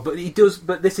bit odd, but he does.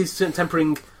 But this is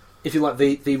tempering, if you like,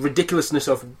 the ridiculousness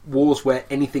of wars where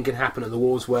anything can happen, and the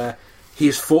wars where he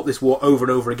has fought this war over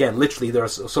and over again. Literally, there are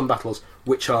some battles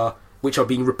which are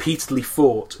being repeatedly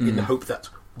fought in the hope that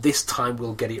this time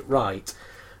we'll get it right.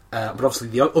 But obviously,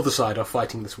 the other side are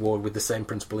fighting this war with the same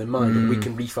principle in mind, and we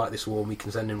can refight this war, and we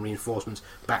can send in reinforcements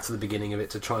back to the beginning of it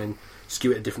to try and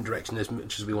skew it a different direction as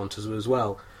much as we want as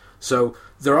well. So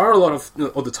there are a lot of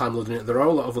other Time Lords in it. There are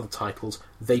a lot of other titles.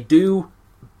 They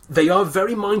are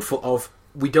very mindful of,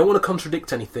 we don't want to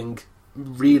contradict anything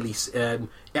really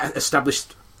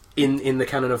established in the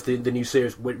canon of the new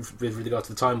series with regard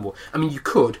to the Time War. I mean, you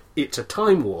could. It's a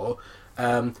Time War,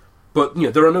 but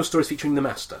there are no stories featuring the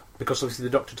Master, because obviously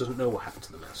the Doctor doesn't know what happened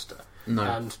to the Master. No.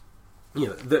 And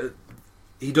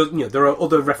he does. There are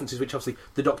other references which obviously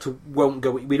the Doctor won't go.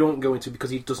 We don't go into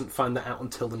because he doesn't find that out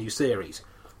until the new series.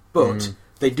 But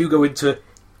they do go into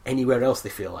anywhere else they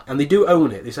feel like, and they do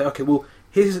own it. They say, okay, well,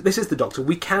 this is the Doctor.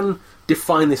 We can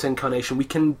define this incarnation. We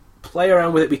can play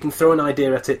around with it. We can throw an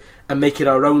idea at it and make it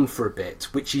our own for a bit,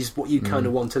 which is what you kind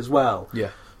of want as well. Yeah.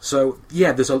 So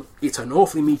it's an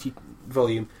awfully meaty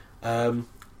volume, and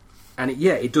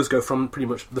it does go from pretty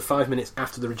much the 5 minutes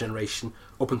after the regeneration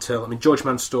up until, George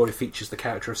Mann's story features the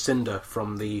character of Cinder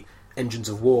from the Engines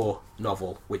of War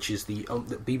novel, which is the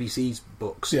BBC's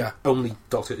books, only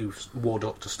Doctor Who's War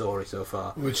Doctor story so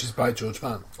far. Which is by George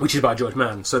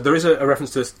Mann. So there is a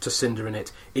reference to Cinder in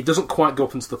it. It doesn't quite go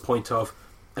up until the point of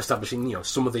establishing,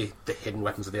 some of the hidden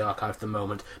weapons of the archive at the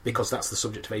moment, because that's the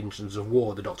subject of Engines of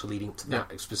War, the Doctor leading up to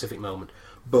that specific moment.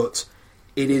 But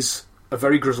it is a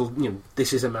very grizzled,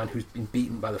 this is a man who's been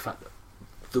beaten by the fact that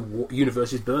the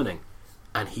universe is burning,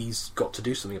 and he's got to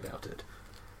do something about it.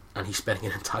 And he's spending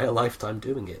an entire lifetime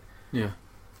doing it. Yeah.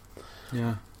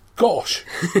 Yeah. Gosh,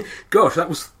 that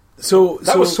was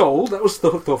was sold. That was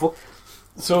thoughtful.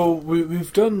 So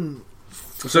we've done.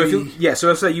 So if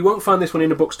I say you won't find this one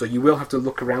in a bookstore, you will have to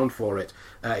look around for it.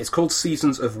 It's called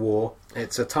Seasons of War.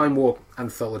 It's a Time War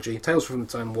anthology, Tales from the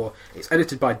Time War. It's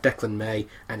edited by Declan May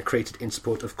and created in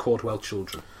support of Cordwell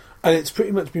Children. And it's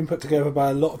pretty much been put together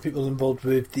by a lot of people involved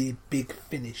with the Big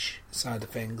Finish side of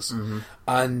things,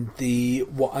 and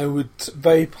what I would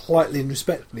very politely and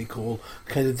respectfully call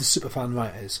kind of the superfan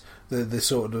writers, the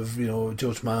sort of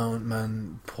George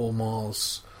Mann, Paul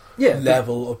Mars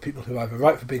level of people who either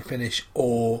write for Big Finish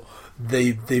or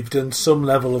they've done some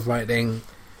level of writing.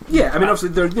 Yeah, obviously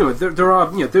there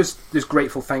are there's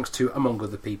grateful thanks to, among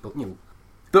other people,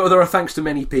 there are thanks to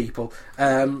many people.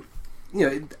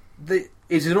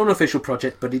 It's an unofficial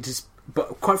project, but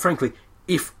quite frankly,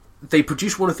 if they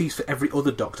produce one of these for every other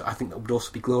Doctor, I think that would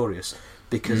also be glorious,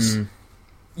 because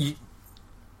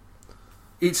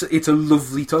it's a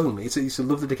lovely tome. It's a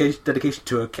lovely dedication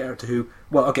to a character who,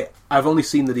 I've only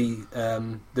seen the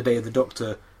Day of the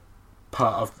Doctor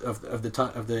part of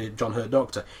the John Hurt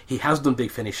Doctor. He has done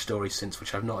Big Finish stories since,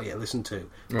 which I've not yet listened to,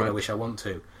 but I wish I want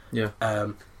to. Yeah.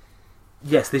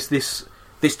 Yes, this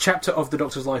chapter of the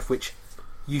Doctor's life, which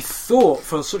you thought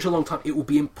for such a long time it would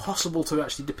be impossible to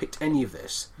actually depict any of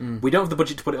this. We don't have the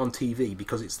budget to put it on TV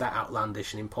because it's that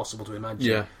outlandish and impossible to imagine.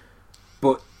 Yeah.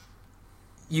 But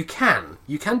you can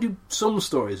do some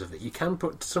stories of it. You can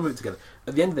put some of it together.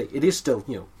 At the end of the day, it is still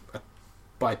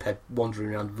biped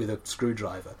wandering around with a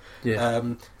screwdriver, Yeah.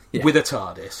 with a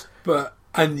TARDIS.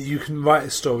 And you can write a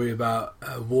story about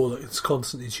a war that's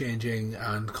constantly changing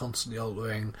and constantly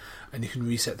altering, and you can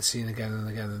reset the scene again and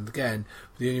again and again.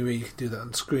 But the only way you can do that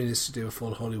on screen is to do a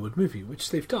full Hollywood movie,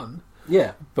 which they've done.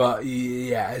 Yeah, But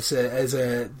yeah,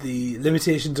 the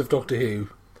limitations of Doctor Who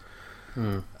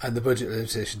and the budget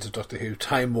limitations of Doctor Who,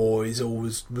 Time War was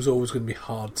always going to be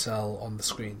hard sell on the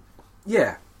screen.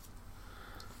 yeah.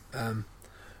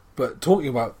 But talking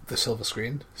about the silver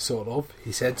screen, sort of,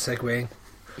 he said, segueing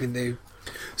into.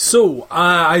 So,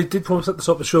 I did promise at the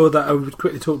top of the show that I would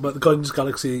quickly talk about the Guardians of the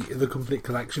Galaxy, the complete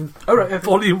collection. All right,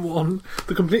 Volume 1.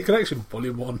 The complete collection,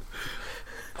 Volume 1.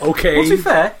 Okay. Well, to be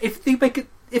fair, if they make it,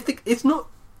 it's not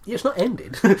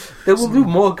ended. There will be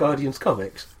more Guardians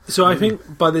comics. So I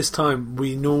think by this time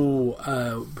we know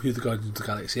who the Guardians of the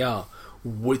Galaxy are,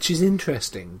 which is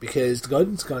interesting because the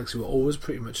Guardians of the Galaxy were always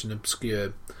pretty much an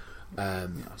obscure...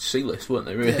 C-list, weren't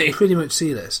they, really? Yeah, pretty much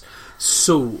C-list.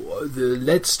 So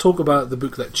let's talk about the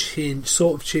book that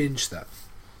sort of changed that.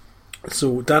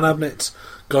 So Dan Abnett's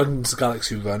Guardians of the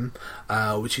Galaxy run,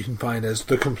 which you can find as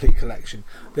the complete collection.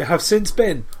 There have since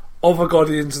been other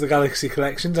Guardians of the Galaxy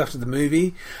collections after the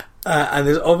movie, and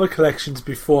there's other collections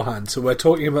beforehand. So we're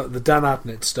talking about the Dan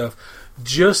Abnett stuff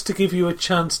just to give you a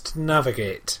chance to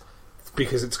navigate.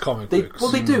 Because it's comic books.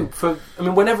 Well, they do.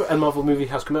 Whenever a Marvel movie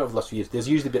has come out over the last few years, there's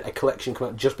usually been a collection come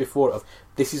out just before it of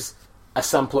this is a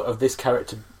sampler of this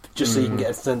character, just so you can get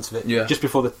a sense of it. Yeah. Just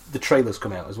before the trailers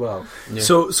come out as well. Yeah.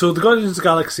 So the Guardians of the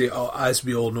Galaxy are, as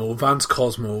we all know, Vance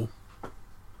Cosmo,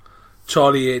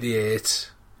 Charlie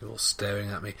 88. You're all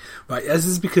staring at me, right? As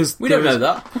is because We don't know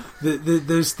that.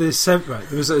 There's there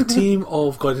was a team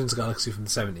of Guardians of the Galaxy from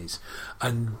the 70s,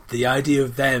 and the idea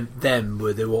of them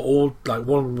were they were all like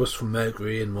one was from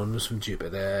Mercury and one was from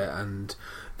Jupiter, and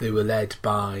they were led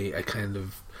by a kind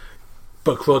of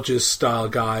Buck Rogers style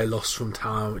guy lost from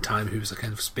time who was a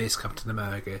kind of space Captain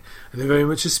America, and they're very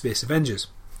much a space Avengers.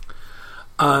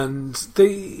 And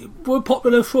they were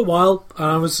popular for a while,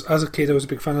 and as a kid I was a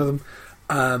big fan of them.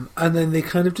 And then they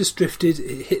kind of just drifted.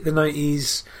 It hit the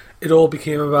 90s. It all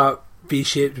became about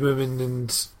V-shaped women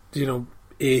and,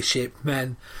 A-shaped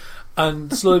men.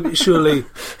 And slowly but surely,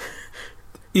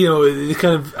 they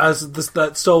kind of, as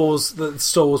that Star Wars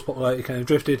popularity kind of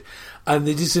drifted, and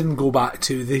they just didn't go back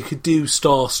to, they could do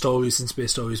star stories and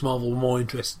space stories. Marvel were more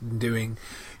interested in doing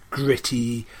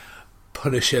gritty,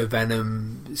 Punisher,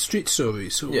 Venom, street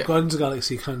stories. So Yeah. Guardians of the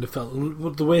Galaxy kind of felt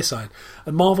the wayside.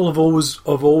 And Marvel have always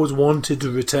wanted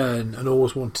to return and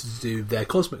always wanted to do their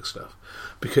cosmic stuff.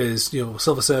 Because,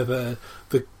 Silver Surfer,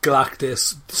 the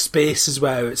Galactus, space is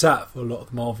where it's at for a lot of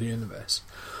the Marvel Universe.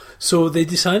 So they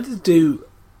decided to do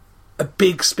a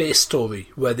big space story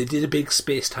where they did a big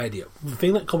space tidy up. The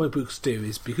thing that comic books do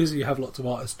is because you have lots of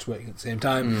artists working at the same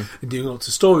time and doing lots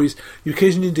of stories, you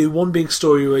occasionally do one big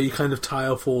story where you kind of tie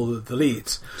off all the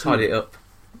leads. Tidy it up.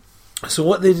 So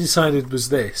what they decided was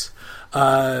this.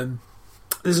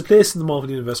 There's a place in the Marvel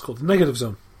Universe called the Negative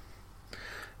Zone.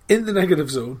 In the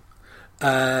Negative Zone,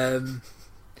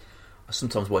 I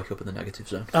sometimes wake up in the negative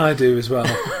zone. I do as well,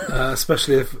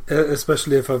 especially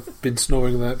if I've been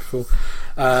snoring the night before.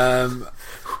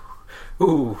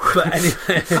 Ooh. But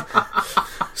anyway,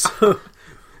 so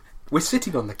We're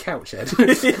sitting on the couch, Ed.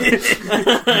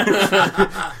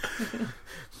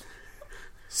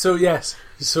 So yes,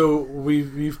 so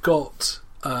we've got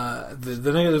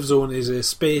the Negative Zone is a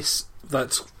space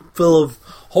that's full of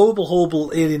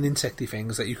horrible alien insecty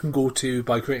things that you can go to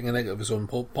by creating a Negative Zone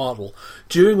portal.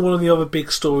 During one of the other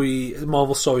big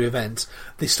Marvel story events,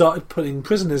 they started putting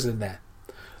prisoners in there.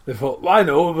 They thought, well, I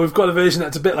know, we've got a version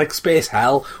that's a bit like Space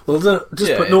Hell. Well,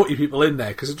 just put naughty people in there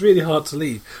because it's really hard to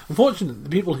leave. Unfortunately, the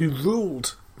people who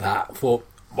ruled that thought,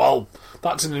 well,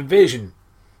 that's an invasion.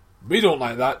 We don't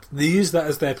like that. They use that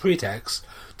as their pretext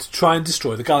to try and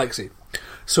destroy the galaxy.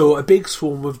 So a big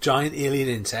swarm of giant alien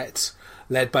insects,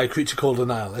 led by a creature called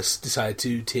Annihilus, decided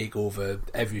to take over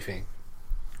everything.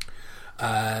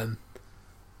 There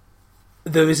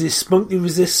is a spunky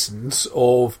resistance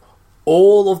of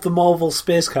all of the Marvel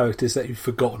space characters that you've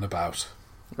forgotten about.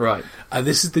 Right. And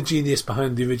this is the genius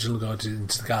behind the original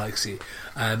Guardians of the Galaxy.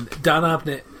 Dan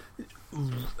Abnett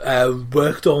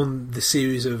worked on the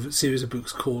series of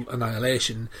books called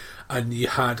Annihilation, and you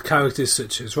had characters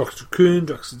such as Rocket Raccoon,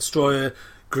 Drax the Destroyer,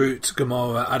 Groot,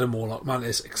 Gamora, Adam Warlock,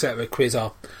 Mantis, etc.,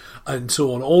 Quasar, and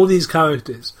so on. All these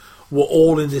characters were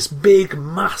all in this big,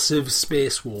 massive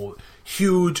space war.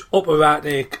 Huge, upper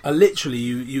attic. Literally,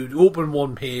 you'd open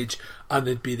one page and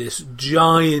there'd be this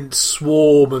giant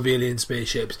swarm of alien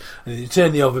spaceships, and then you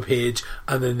turn the other page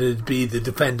and then there'd be the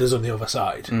defenders on the other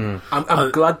side.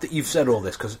 I'm glad that you've said all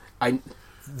this because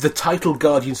the title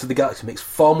Guardians of the Galaxy makes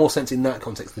far more sense in that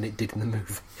context than it did in the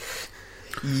movie.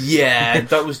 Yeah,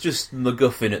 that was just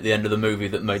MacGuffin at the end of the movie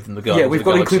that made them the Guardians. Yeah, we've of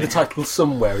got the to include the Galaxy. title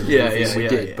somewhere in the movie, and we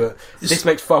did, but this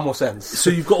makes far more sense. So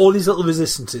you've got all these little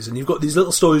resistances, and you've got these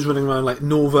little stories running around like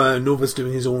Nova, and Nova's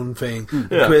doing his own thing, and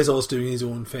Quasar's doing his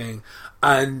own thing,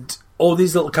 and all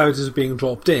these little characters are being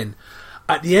dropped in.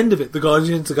 At the end of it, the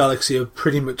Guardians of the Galaxy are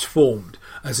pretty much formed,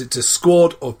 as it's a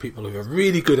squad of people who are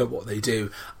really good at what they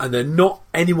do, and they're not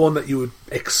anyone that you would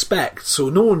expect, so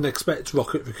no one expects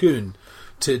Rocket Raccoon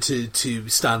to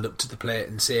stand up to the plate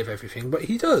and save everything, but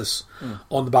he does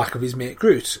on the back of his mate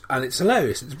Groot, and it's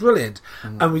hilarious, it's brilliant,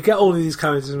 and we get all of these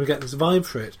characters and we get this vibe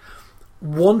for it.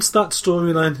 Once that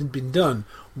storyline had been done,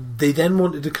 they then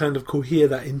wanted to kind of cohere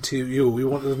that into, we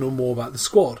wanted to know more about the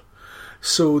squad.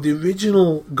 So the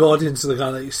original Guardians of the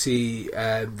Galaxy,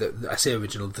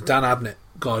 the Dan Abnett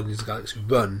Guardians of the Galaxy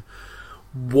run,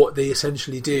 what they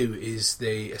essentially do is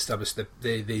they establish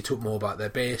they talk more about their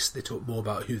base, they talk more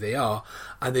about who they are,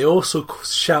 and they also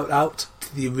shout out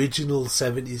to the original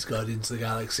 70s Guardians of the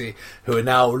Galaxy, who are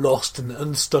now lost and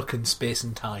unstuck in space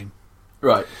and time.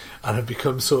 Right. And have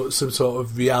become some sort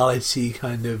of reality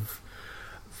kind of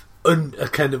a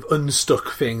kind of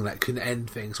unstuck thing that can end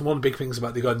things. And one of the big things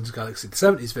about the Guardians of the Galaxy, the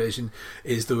 70s version,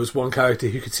 is there was one character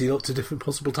who could see up to different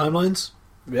possible timelines.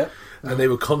 Yeah. And they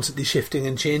were constantly shifting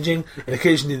and changing, and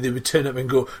occasionally they would turn up and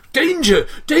go, "Danger!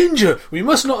 Danger! We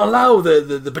must not allow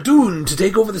the Badoon to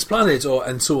take over this planet,"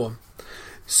 and so on.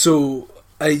 So,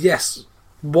 yes,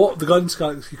 what the Guardians of the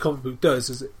Galaxy comic book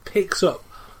does is it picks up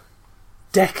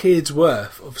decades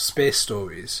worth of space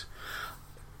stories,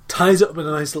 ties it up in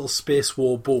a nice little space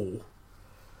war bow,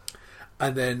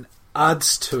 and then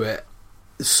adds to it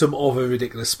some other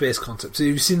ridiculous space concept. So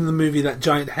you've seen the movie that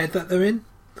giant head that they're in?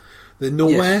 The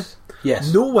Nowhere?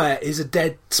 Yes. Nowhere is a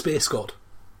dead space god.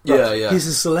 Yeah, yeah. He's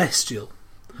a celestial.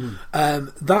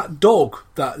 That dog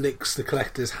that licks the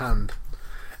Collector's hand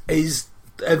is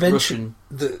eventually...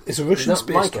 It's a Russian Is that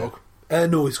space Micah? dog.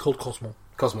 No, he's called Cosmo.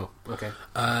 Cosmo, okay.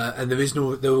 And there was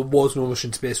no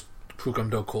Russian space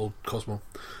program dog called Cosmo.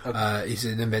 Okay. He's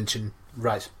an invention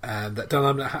Right. that Dan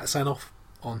Abnett had to sign off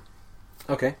on.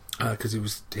 Okay. Because he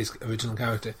was his original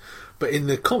character. But in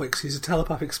the comics, he's a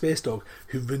telepathic space dog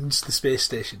who runs the space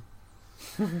station.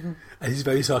 And he's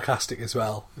very sarcastic as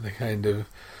well. And they kind of...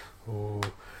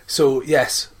 So,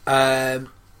 yes,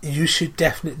 you should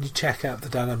definitely check out the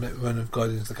Dan Abnett run of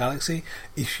Guardians of the Galaxy.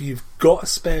 If you've got a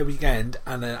spare weekend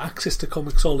and an access to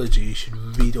Comixology, you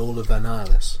should read all of the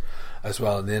Annihilus as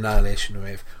well, and the Annihilation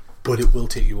Wave. But it will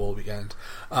take you all weekend.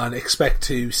 And expect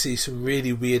to see some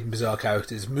really weird and bizarre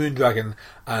characters. Moondragon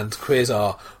and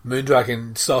Quasar.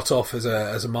 Moondragon starts off as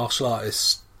a martial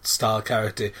artist style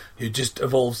character who just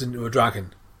evolves into a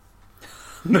dragon.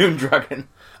 Moondragon.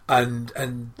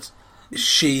 And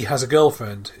she has a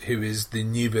girlfriend who is the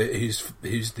new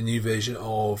who's the new version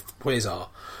of Quasar,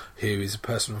 who is a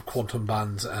person with quantum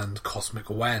bands and cosmic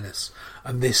awareness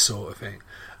and this sort of thing.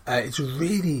 It's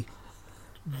really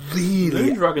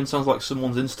Moondragon sounds like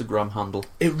someone's Instagram handle.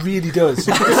 It really does.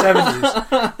 It's the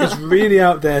 70s. It's really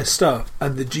out there stuff,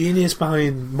 and the genius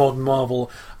behind modern Marvel,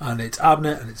 and it's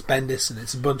Abnett and it's Bendis and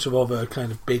it's a bunch of other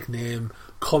kind of big name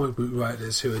comic book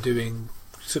writers who are doing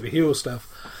superhero stuff,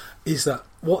 is that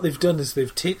what they've done is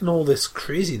they've taken all this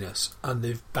craziness and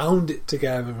they've bound it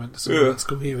together into something that's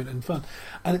coherent and fun,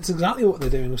 and it's exactly what they're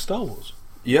doing with Star Wars.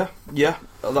 Yeah,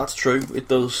 that's true. It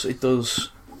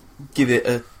does give it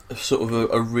a sort of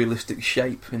a realistic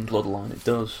shape in Bloodline. It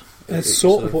does. It's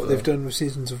sort of what they've done with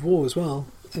Seasons of War as well,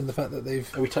 in the fact that they've...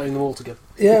 Are we tying them all together?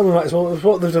 Yeah, we might as well.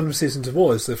 What they've done with Seasons of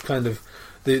War is they've kind of...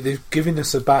 They've given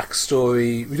us a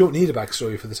backstory. We don't need a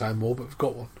backstory for the Time War, but we've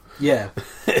got one. Yeah.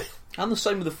 And the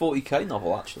same with the 40k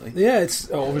novel, actually. Yeah, it's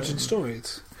origin story.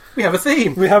 We have a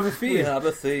theme. We have a theme. We have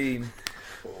a theme.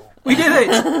 We did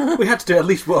it! We had to do it at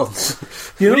least once.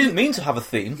 You know, We didn't mean to have a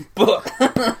theme, but...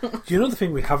 you know the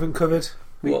thing we haven't covered?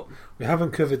 What? We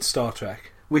haven't covered Star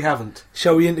Trek. We haven't.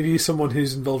 Shall we interview someone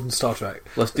who's involved in Star Trek?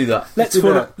 Let's do that. Let's do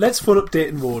phone that. up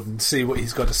Dayton Ward and see what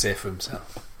he's got to say for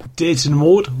himself. Dayton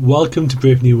Ward, welcome to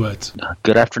Brave New Words.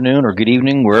 Good afternoon or good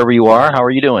evening, wherever you are. How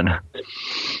are you doing?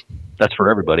 That's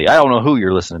for everybody. I don't know who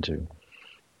you're listening to.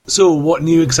 So, what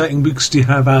new exciting books do you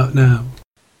have out now?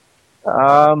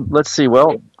 Let's see.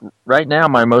 Well, right now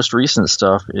my most recent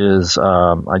stuff is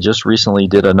I just recently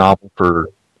did a novel for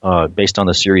based on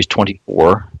the series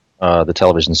 24, the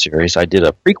television series. I did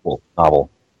a prequel novel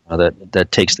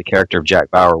that takes the character of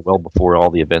Jack Bauer well before all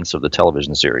the events of the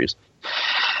television series.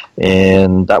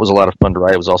 And that was a lot of fun to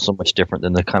write. It was also much different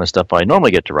than the kind of stuff I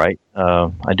normally get to write.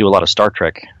 I do a lot of Star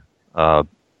Trek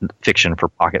fiction for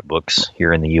pocket books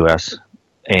here in the U.S.,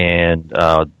 And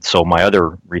so my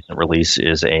other recent release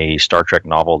is a Star Trek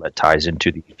novel that ties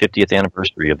into the 50th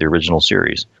anniversary of the original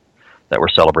series that we're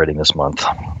celebrating this month.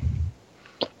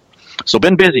 So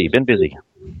been busy.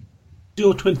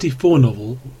 Your 24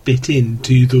 novel fit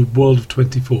into the world of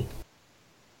 24?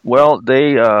 Well,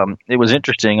 it was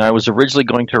interesting. I was originally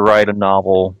going to write a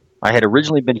novel. I had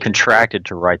originally been contracted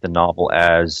to write the novel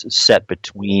as set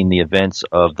between the events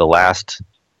of the last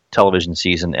television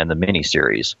season and the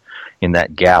miniseries, in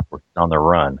that gap on the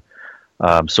run.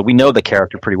 So we know the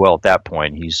character pretty well at that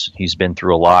point. He's been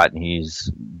through a lot, and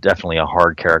he's definitely a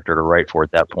hard character to write for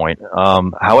at that point.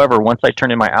 However, once I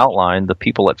turned in my outline, the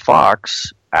people at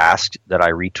Fox asked that I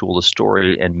retool the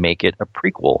story and make it a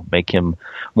prequel, make him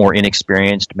more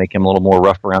inexperienced, make him a little more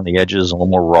rough around the edges, a little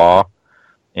more raw.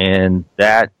 And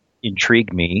that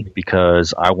intrigued me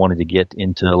because I wanted to get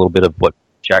into a little bit of what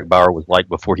Jack Bauer was like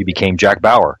before he became Jack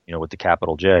Bauer, with the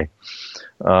capital J.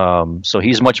 So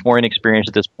he's much more inexperienced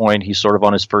at this point. He's sort of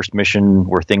on his first mission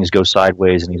where things go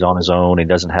sideways, and he's on his own. He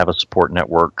doesn't have a support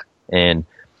network. And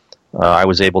I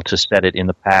was able to set it in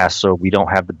the past so we don't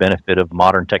have the benefit of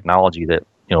modern technology that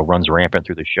runs rampant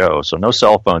through the show. So no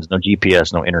cell phones, no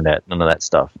GPS, no internet, none of that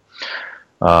stuff.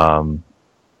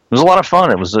 It was a lot of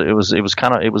fun. It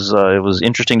was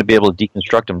interesting to be able to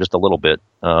deconstruct him just a little bit.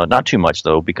 Not too much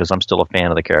though, because I'm still a fan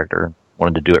of the character.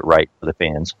 Wanted to do it right for the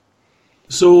fans.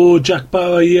 So Jack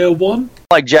Bauer year one?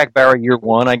 Like Jack Bauer year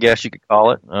one, I guess you could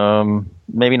call it.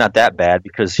 Maybe not that bad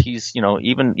because he's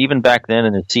even back then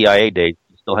in his CIA days,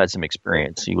 he still had some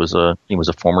experience. He was a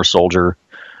former soldier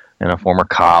and a former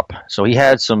cop, so he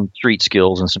had some street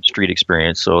skills and some street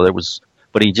experience.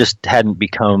 But he just hadn't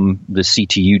become the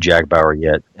CTU Jack Bauer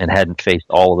yet, and hadn't faced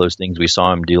all of those things we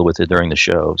saw him deal with during the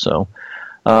show. So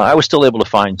I was still able to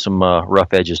find some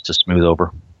rough edges to smooth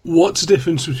over. What's the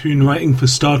difference between writing for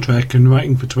Star Trek and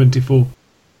writing for 24?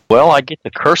 Well, I get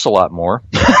to curse a lot more.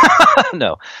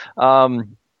 No. I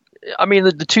mean,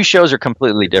 the two shows are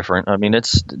completely different. I mean,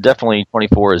 it's definitely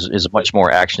 24 is much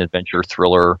more action-adventure,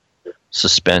 thriller,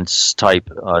 suspense type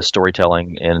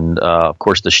storytelling, and of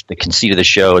course the conceit of the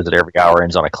show is that every hour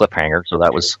ends on a cliffhanger, so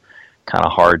that was kind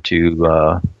of hard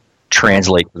to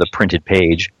translate to the printed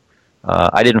page.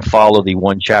 I didn't follow the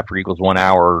 1 chapter equals 1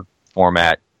 hour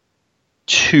format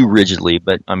too rigidly,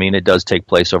 but I mean it does take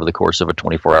place over the course of a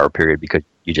 24-hour period because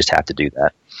you just have to do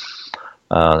that.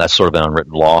 That's sort of an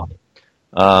unwritten law.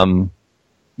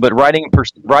 But writing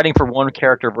for one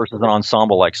character versus an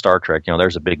ensemble like Star Trek,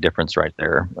 there's a big difference right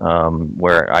there,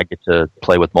 where I get to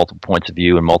play with multiple points of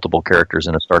view and multiple characters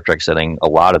in a Star Trek setting. A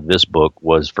lot of this book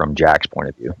was from Jack's point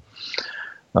of view,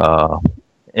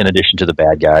 in addition to the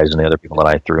bad guys and the other people that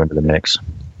I threw into the mix.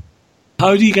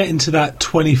 How do you get into that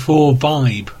 24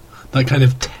 vibe, that kind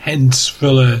of tense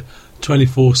thriller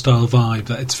 24 style vibe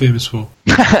that it's famous for?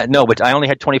 No, but I only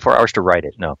had 24 hours to write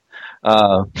it. No.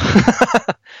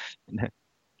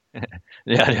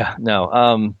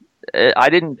 No. I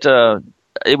didn't.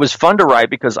 It was fun to write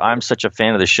because I'm such a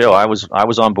fan of the show. I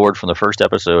was on board from the first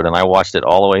episode, and I watched it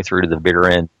all the way through to the bitter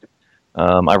end.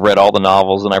 I've read all the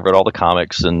novels and I've read all the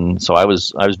comics, and so I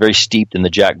was very steeped in the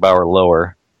Jack Bauer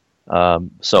lore.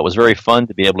 So it was very fun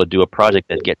to be able to do a project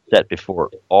that gets set before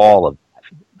all of that.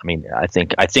 I mean, I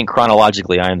think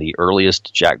chronologically, I am the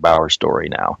earliest Jack Bauer story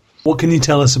now. What can you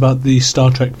tell us about the Star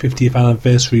Trek 50th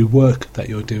anniversary work that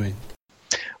you're doing?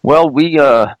 Well, we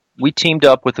teamed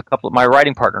up with a couple of my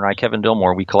writing partner and I, Kevin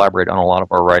Dillmore. We collaborate on a lot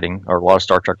of our writing, or a lot of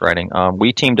Star Trek writing.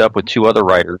 We teamed up with 2 other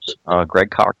writers, Greg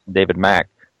Cox and David Mack,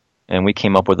 and we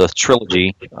came up with a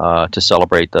trilogy to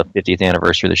celebrate the 50th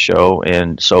anniversary of the show.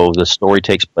 And so the story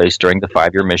takes place during the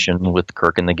 5-year mission with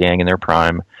Kirk and the gang in their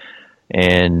prime.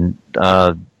 And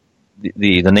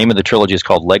the name of the trilogy is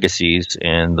called Legacies,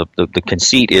 and the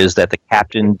conceit is that the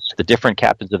different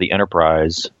captains of the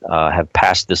Enterprise have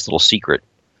passed this little secret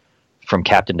from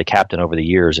captain to captain over the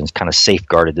years, and kind of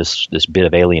safeguarded this bit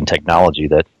of alien technology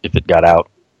that, if it got out,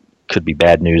 could be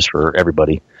bad news for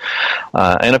everybody.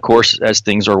 And of course, as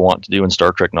things are wont to do in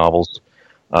Star Trek novels,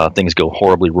 things go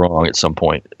horribly wrong at some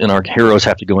point, and our heroes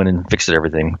have to go in and fix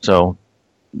everything. So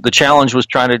the challenge was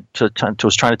trying to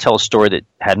tell a story that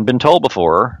hadn't been told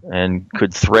before and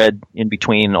could thread in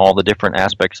between all the different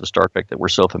aspects of Star Trek that we're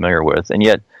so familiar with, and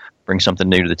yet bring something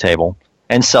new to the table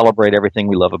and celebrate everything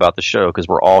we love about the show, because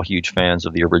we're all huge fans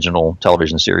of the original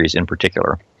television series in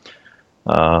particular.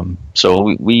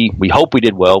 So we hope we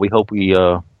did well. We hope we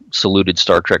saluted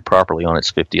Star Trek properly on its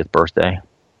 50th birthday.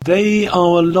 There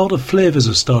are a lot of flavours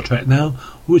of Star Trek now.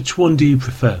 Which one do you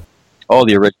prefer? Oh,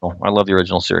 the original. I love the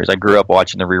original series. I grew up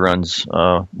watching the reruns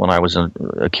when I was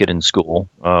a kid in school.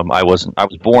 I was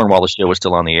born while the show was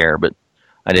still on the air, but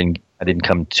I didn't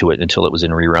come to it until it was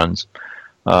in reruns.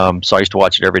 So I used to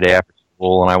watch it every day after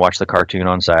school, and I watched the cartoon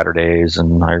on Saturdays,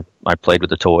 and I played with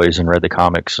the toys and read the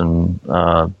comics, and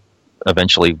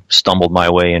eventually stumbled my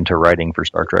way into writing for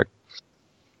Star Trek.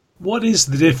 What is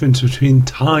the difference between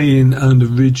tie-in and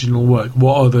original work?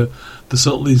 What are the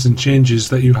subtleties and changes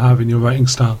that you have in your writing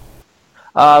style?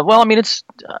 Well, I mean,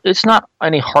 it's not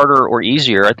any harder or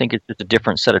easier. I think it's just a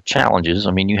different set of challenges.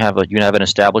 I mean, you have an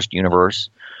established universe,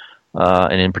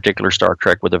 and in particular Star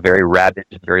Trek, with a very rabid,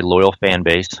 very loyal fan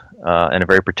base, and a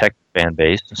very protected fan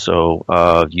base.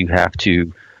 So you have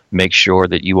to make sure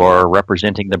that you are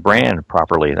representing the brand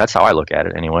properly. That's how I look at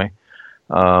it, anyway.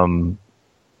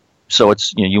 So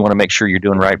it's you want to make sure you're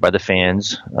doing right by the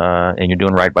fans, and you're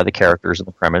doing right by the characters and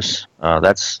the premise.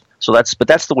 That's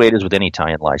the way it is with any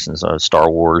tie-in license,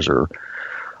 Star Wars or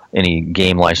any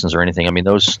game license or anything. I mean,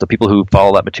 the people who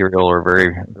follow that material are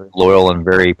very, very loyal and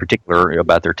very particular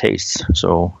about their tastes.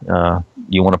 So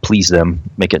you want to please them,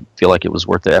 make it feel like it was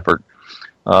worth the effort.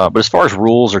 But as far as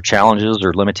rules or challenges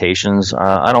or limitations,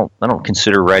 I don't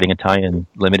consider writing a tie-in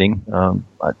limiting.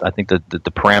 I think that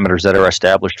the parameters that are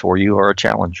established for you are a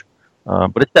challenge.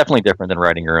 But it's definitely different than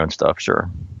writing your own stuff, sure.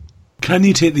 Can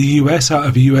you take the US out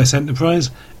of a US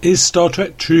enterprise? Is Star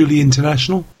Trek truly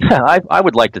international? I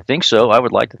would like to think so. I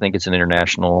would like to think it's an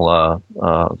international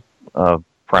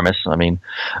premise. I mean,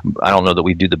 I don't know that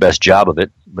we do the best job of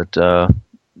it, but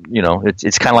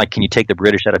it's kind of like, can you take the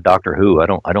British out of Doctor Who? I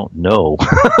don't know.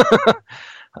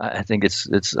 I think it's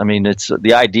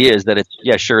the idea is that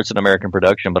it's an American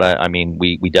production, but I mean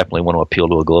we definitely want to appeal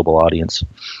to a global audience.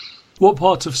 What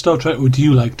parts of Star Trek would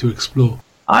you like to explore?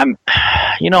 I'm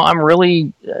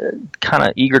really kind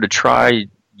of eager to try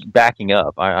backing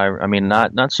up. I mean,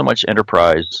 not so much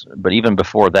Enterprise, but even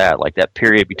before that, like that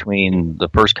period between the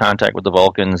first contact with the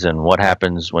Vulcans and what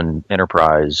happens when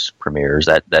Enterprise premieres,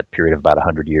 that period of about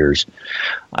 100 years.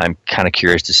 I'm kind of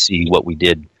curious to see what we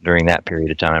did during that period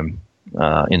of time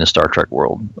in the Star Trek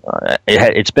world.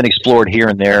 It's been explored here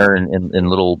and there in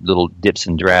little dips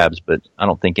and drabs, but I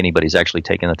don't think anybody's actually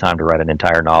taken the time to write an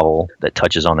entire novel that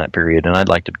touches on that period, and I'd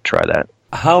like to try that.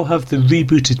 How have the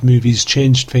rebooted movies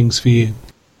changed things for you?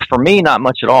 For me, not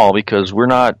much at all, because we're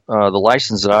not the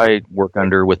license that I work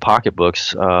under with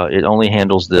Pocketbooks. It only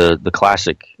handles the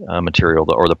classic material,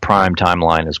 or the prime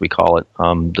timeline, as we call it.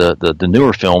 The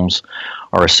newer films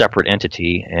are a separate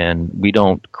entity, and we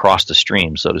don't cross the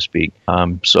stream, so to speak.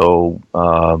 So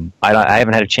I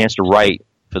haven't had a chance to write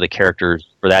for the characters,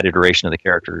 for that iteration of the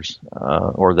characters,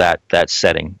 or that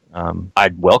setting.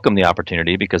 I'd welcome the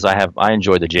opportunity, because I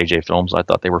enjoyed the JJ films. I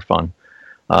thought they were fun.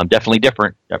 Definitely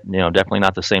different, definitely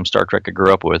not the same Star Trek I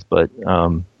grew up with, but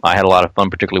I had a lot of fun,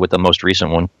 particularly with the most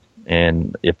recent one.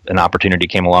 And if an opportunity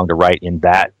came along to write in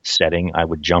that setting, I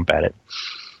would jump at it.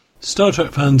 Star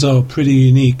Trek fans are pretty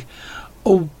unique.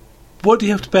 What do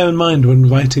you have to bear in mind when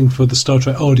writing for the Star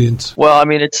Trek audience? Well, I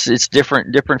mean, it's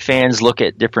different. Different fans look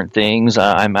at different things.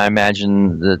 I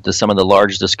imagine that some of the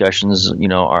large discussions,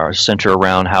 are center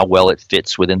around how well it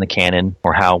fits within the canon,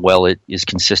 or how well it is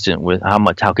consistent with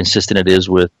how consistent it is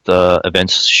with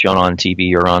events shown on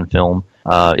TV or on film.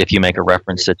 If you make a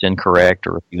reference that's incorrect,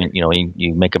 or if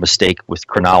you make a mistake with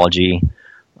chronology,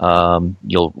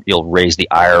 you'll raise the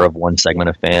ire of one segment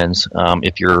of fans.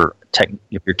 If your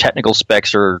technical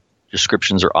specs or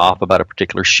descriptions are off about a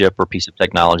particular ship or piece of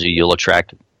technology, you'll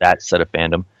attract that set of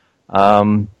fandom.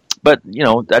 But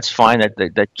that's fine.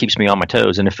 That keeps me on my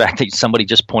toes. And in fact, somebody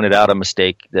just pointed out a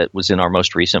mistake that was in our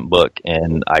most recent book,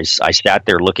 and I sat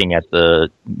there looking at the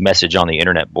message on the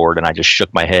internet board, and I just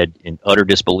shook my head in utter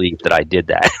disbelief that I did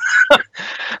that.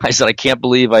 I said, I can't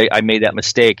believe I made that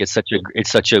mistake. It's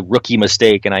such a rookie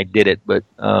mistake, and I did it. But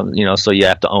so you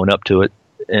have to own up to it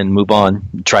and move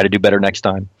on. Try to do better next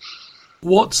time.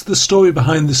 What's the story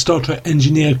behind the Star Trek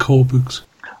Engineer Core books?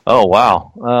 Oh,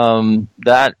 wow.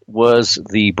 That was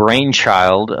the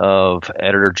brainchild of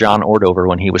editor John Ordover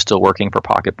when he was still working for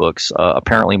Pocketbooks.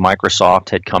 Apparently Microsoft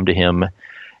had come to him,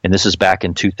 and this is back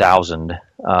in 2000.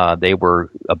 They were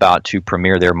about to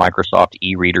premiere their Microsoft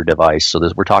e-reader device. So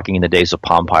we're talking in the days of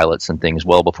Palm Pilots and things,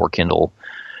 well before Kindle.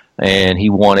 And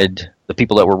the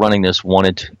people that were running this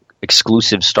wanted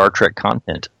exclusive Star Trek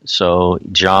content. So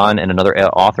John and another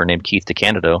author named Keith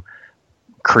DeCandido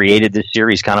created this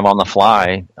series kind of on the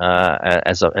fly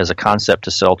as a concept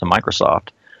to sell to Microsoft.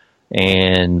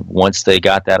 And once they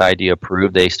got that idea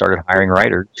approved, they started hiring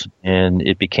writers, and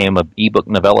it became an ebook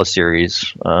novella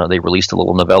series. They released a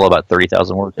little novella about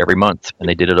 30,000 words every month, and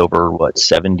they did it over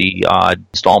 70 odd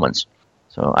installments.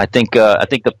 So I think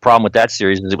the problem with that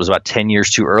series is it was about 10 years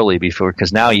too early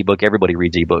because now everybody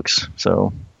reads ebooks.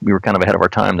 So we were kind of ahead of our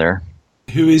time there.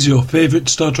 Who is your favorite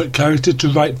Star Trek character to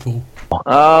write for?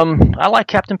 I like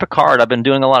Captain Picard. I've been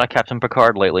doing a lot of Captain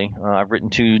Picard lately. I've written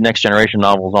 2 Next Generation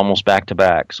novels almost back to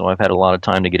back, so I've had a lot of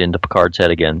time to get into Picard's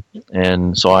head again.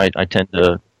 And so I tend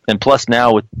to, and plus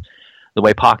now with the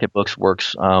way Pocket Books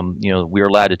works, we're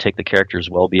allowed to take the characters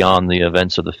well beyond the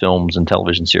events of the films and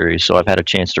television series. So I've had a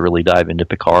chance to really dive into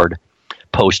Picard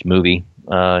post movie.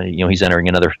 He's entering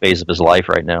another phase of his life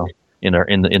right now in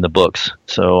the books.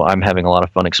 So I'm having a lot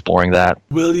of fun exploring that.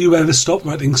 Will you ever stop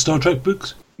writing Star Trek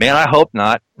books? Man, I hope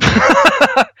not.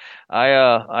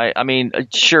 I mean,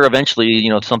 sure, eventually,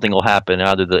 something will happen.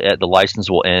 Either the license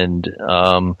will end,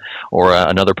 or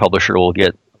another publisher will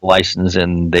get license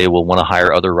and they will want to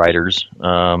hire other writers.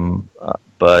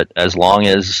 But as long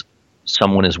as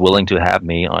someone is willing to have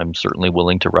me, I'm certainly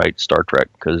willing to write Star Trek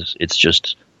because it's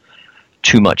just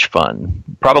too much fun.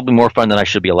 Probably more fun than I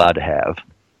should be allowed to have.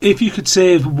 If you could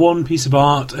save one piece of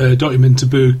art, a document, a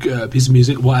book, a piece of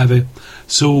music, whatever,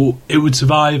 so it would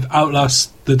survive,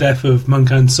 outlast the death of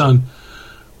mankind's son,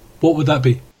 what would that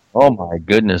be? Oh my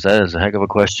goodness, that is a heck of a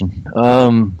question.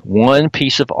 One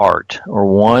piece of art, or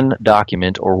one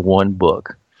document, or one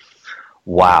book.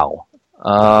 Wow.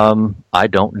 I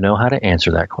don't know how to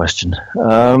answer that question.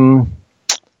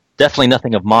 Definitely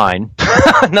nothing of mine.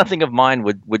 Nothing of mine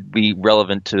would be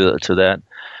relevant to that.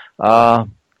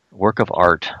 Work of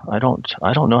art. I don't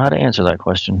know how to answer that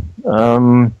question.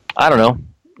 I don't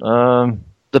know.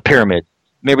 The pyramid.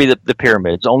 Maybe the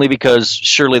pyramids, only because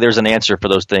surely there's an answer for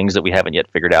those things that we haven't yet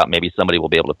figured out. Maybe somebody will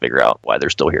be able to figure out why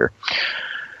they're still here.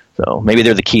 So maybe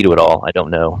they're the key to it all. I don't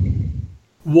know.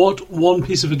 What one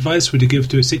piece of advice would you give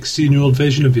to a 16-year-old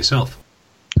version of yourself?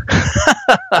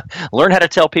 Learn how to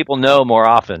tell people no more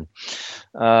often.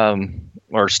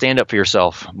 Or stand up for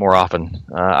yourself more often.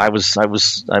 I was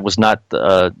not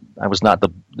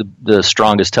the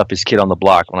strongest, toughest kid on the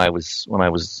block when I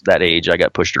was that age. I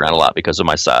got pushed around a lot because of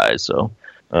my size. So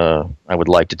I would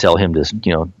like to tell him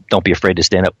to, don't be afraid to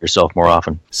stand up for yourself more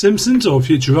often. Simpsons or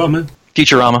Futurama?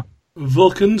 Futurama.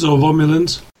 Vulcans or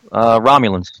Romulans?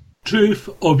 Romulans. Truth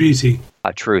or beauty?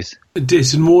 Truth.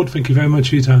 Jason Ward, thank you very much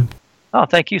for your time. Oh,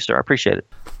 thank you, sir. I appreciate it.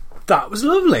 That was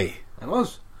lovely. It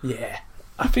was. Yeah.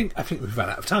 I think we've run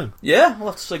out of time. Yeah, we'll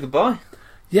have to say goodbye.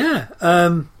 Yeah.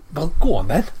 Well, go on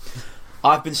then.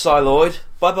 I've been Cy Lloyd.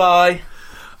 Bye-bye.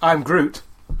 I'm Groot.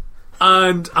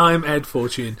 And I'm Ed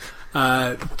Fortune.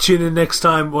 Tune in next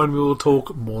time when we will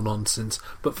talk more nonsense.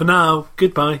 But for now,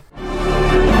 goodbye.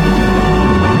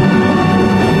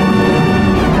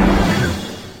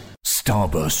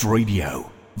 Starburst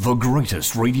Radio, the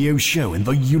greatest radio show in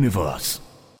the universe.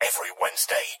 Every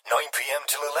Wednesday, 9 p.m.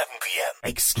 till 11 p.m.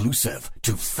 Exclusive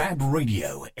to Fab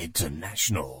Radio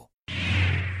International.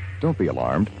 Don't be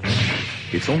alarmed.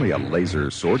 It's only a laser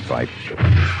sword fight.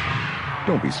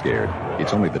 Don't be scared.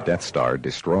 It's only the Death Star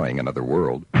destroying another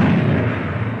world.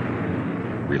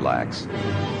 Relax.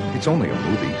 It's only a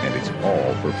movie, and it's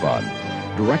all for fun.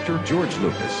 Director George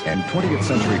Lucas and 20th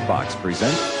Century Fox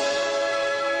present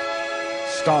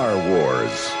Star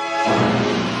Wars.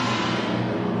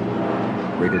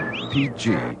 Rated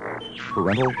PG.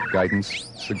 Parental guidance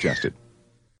suggested.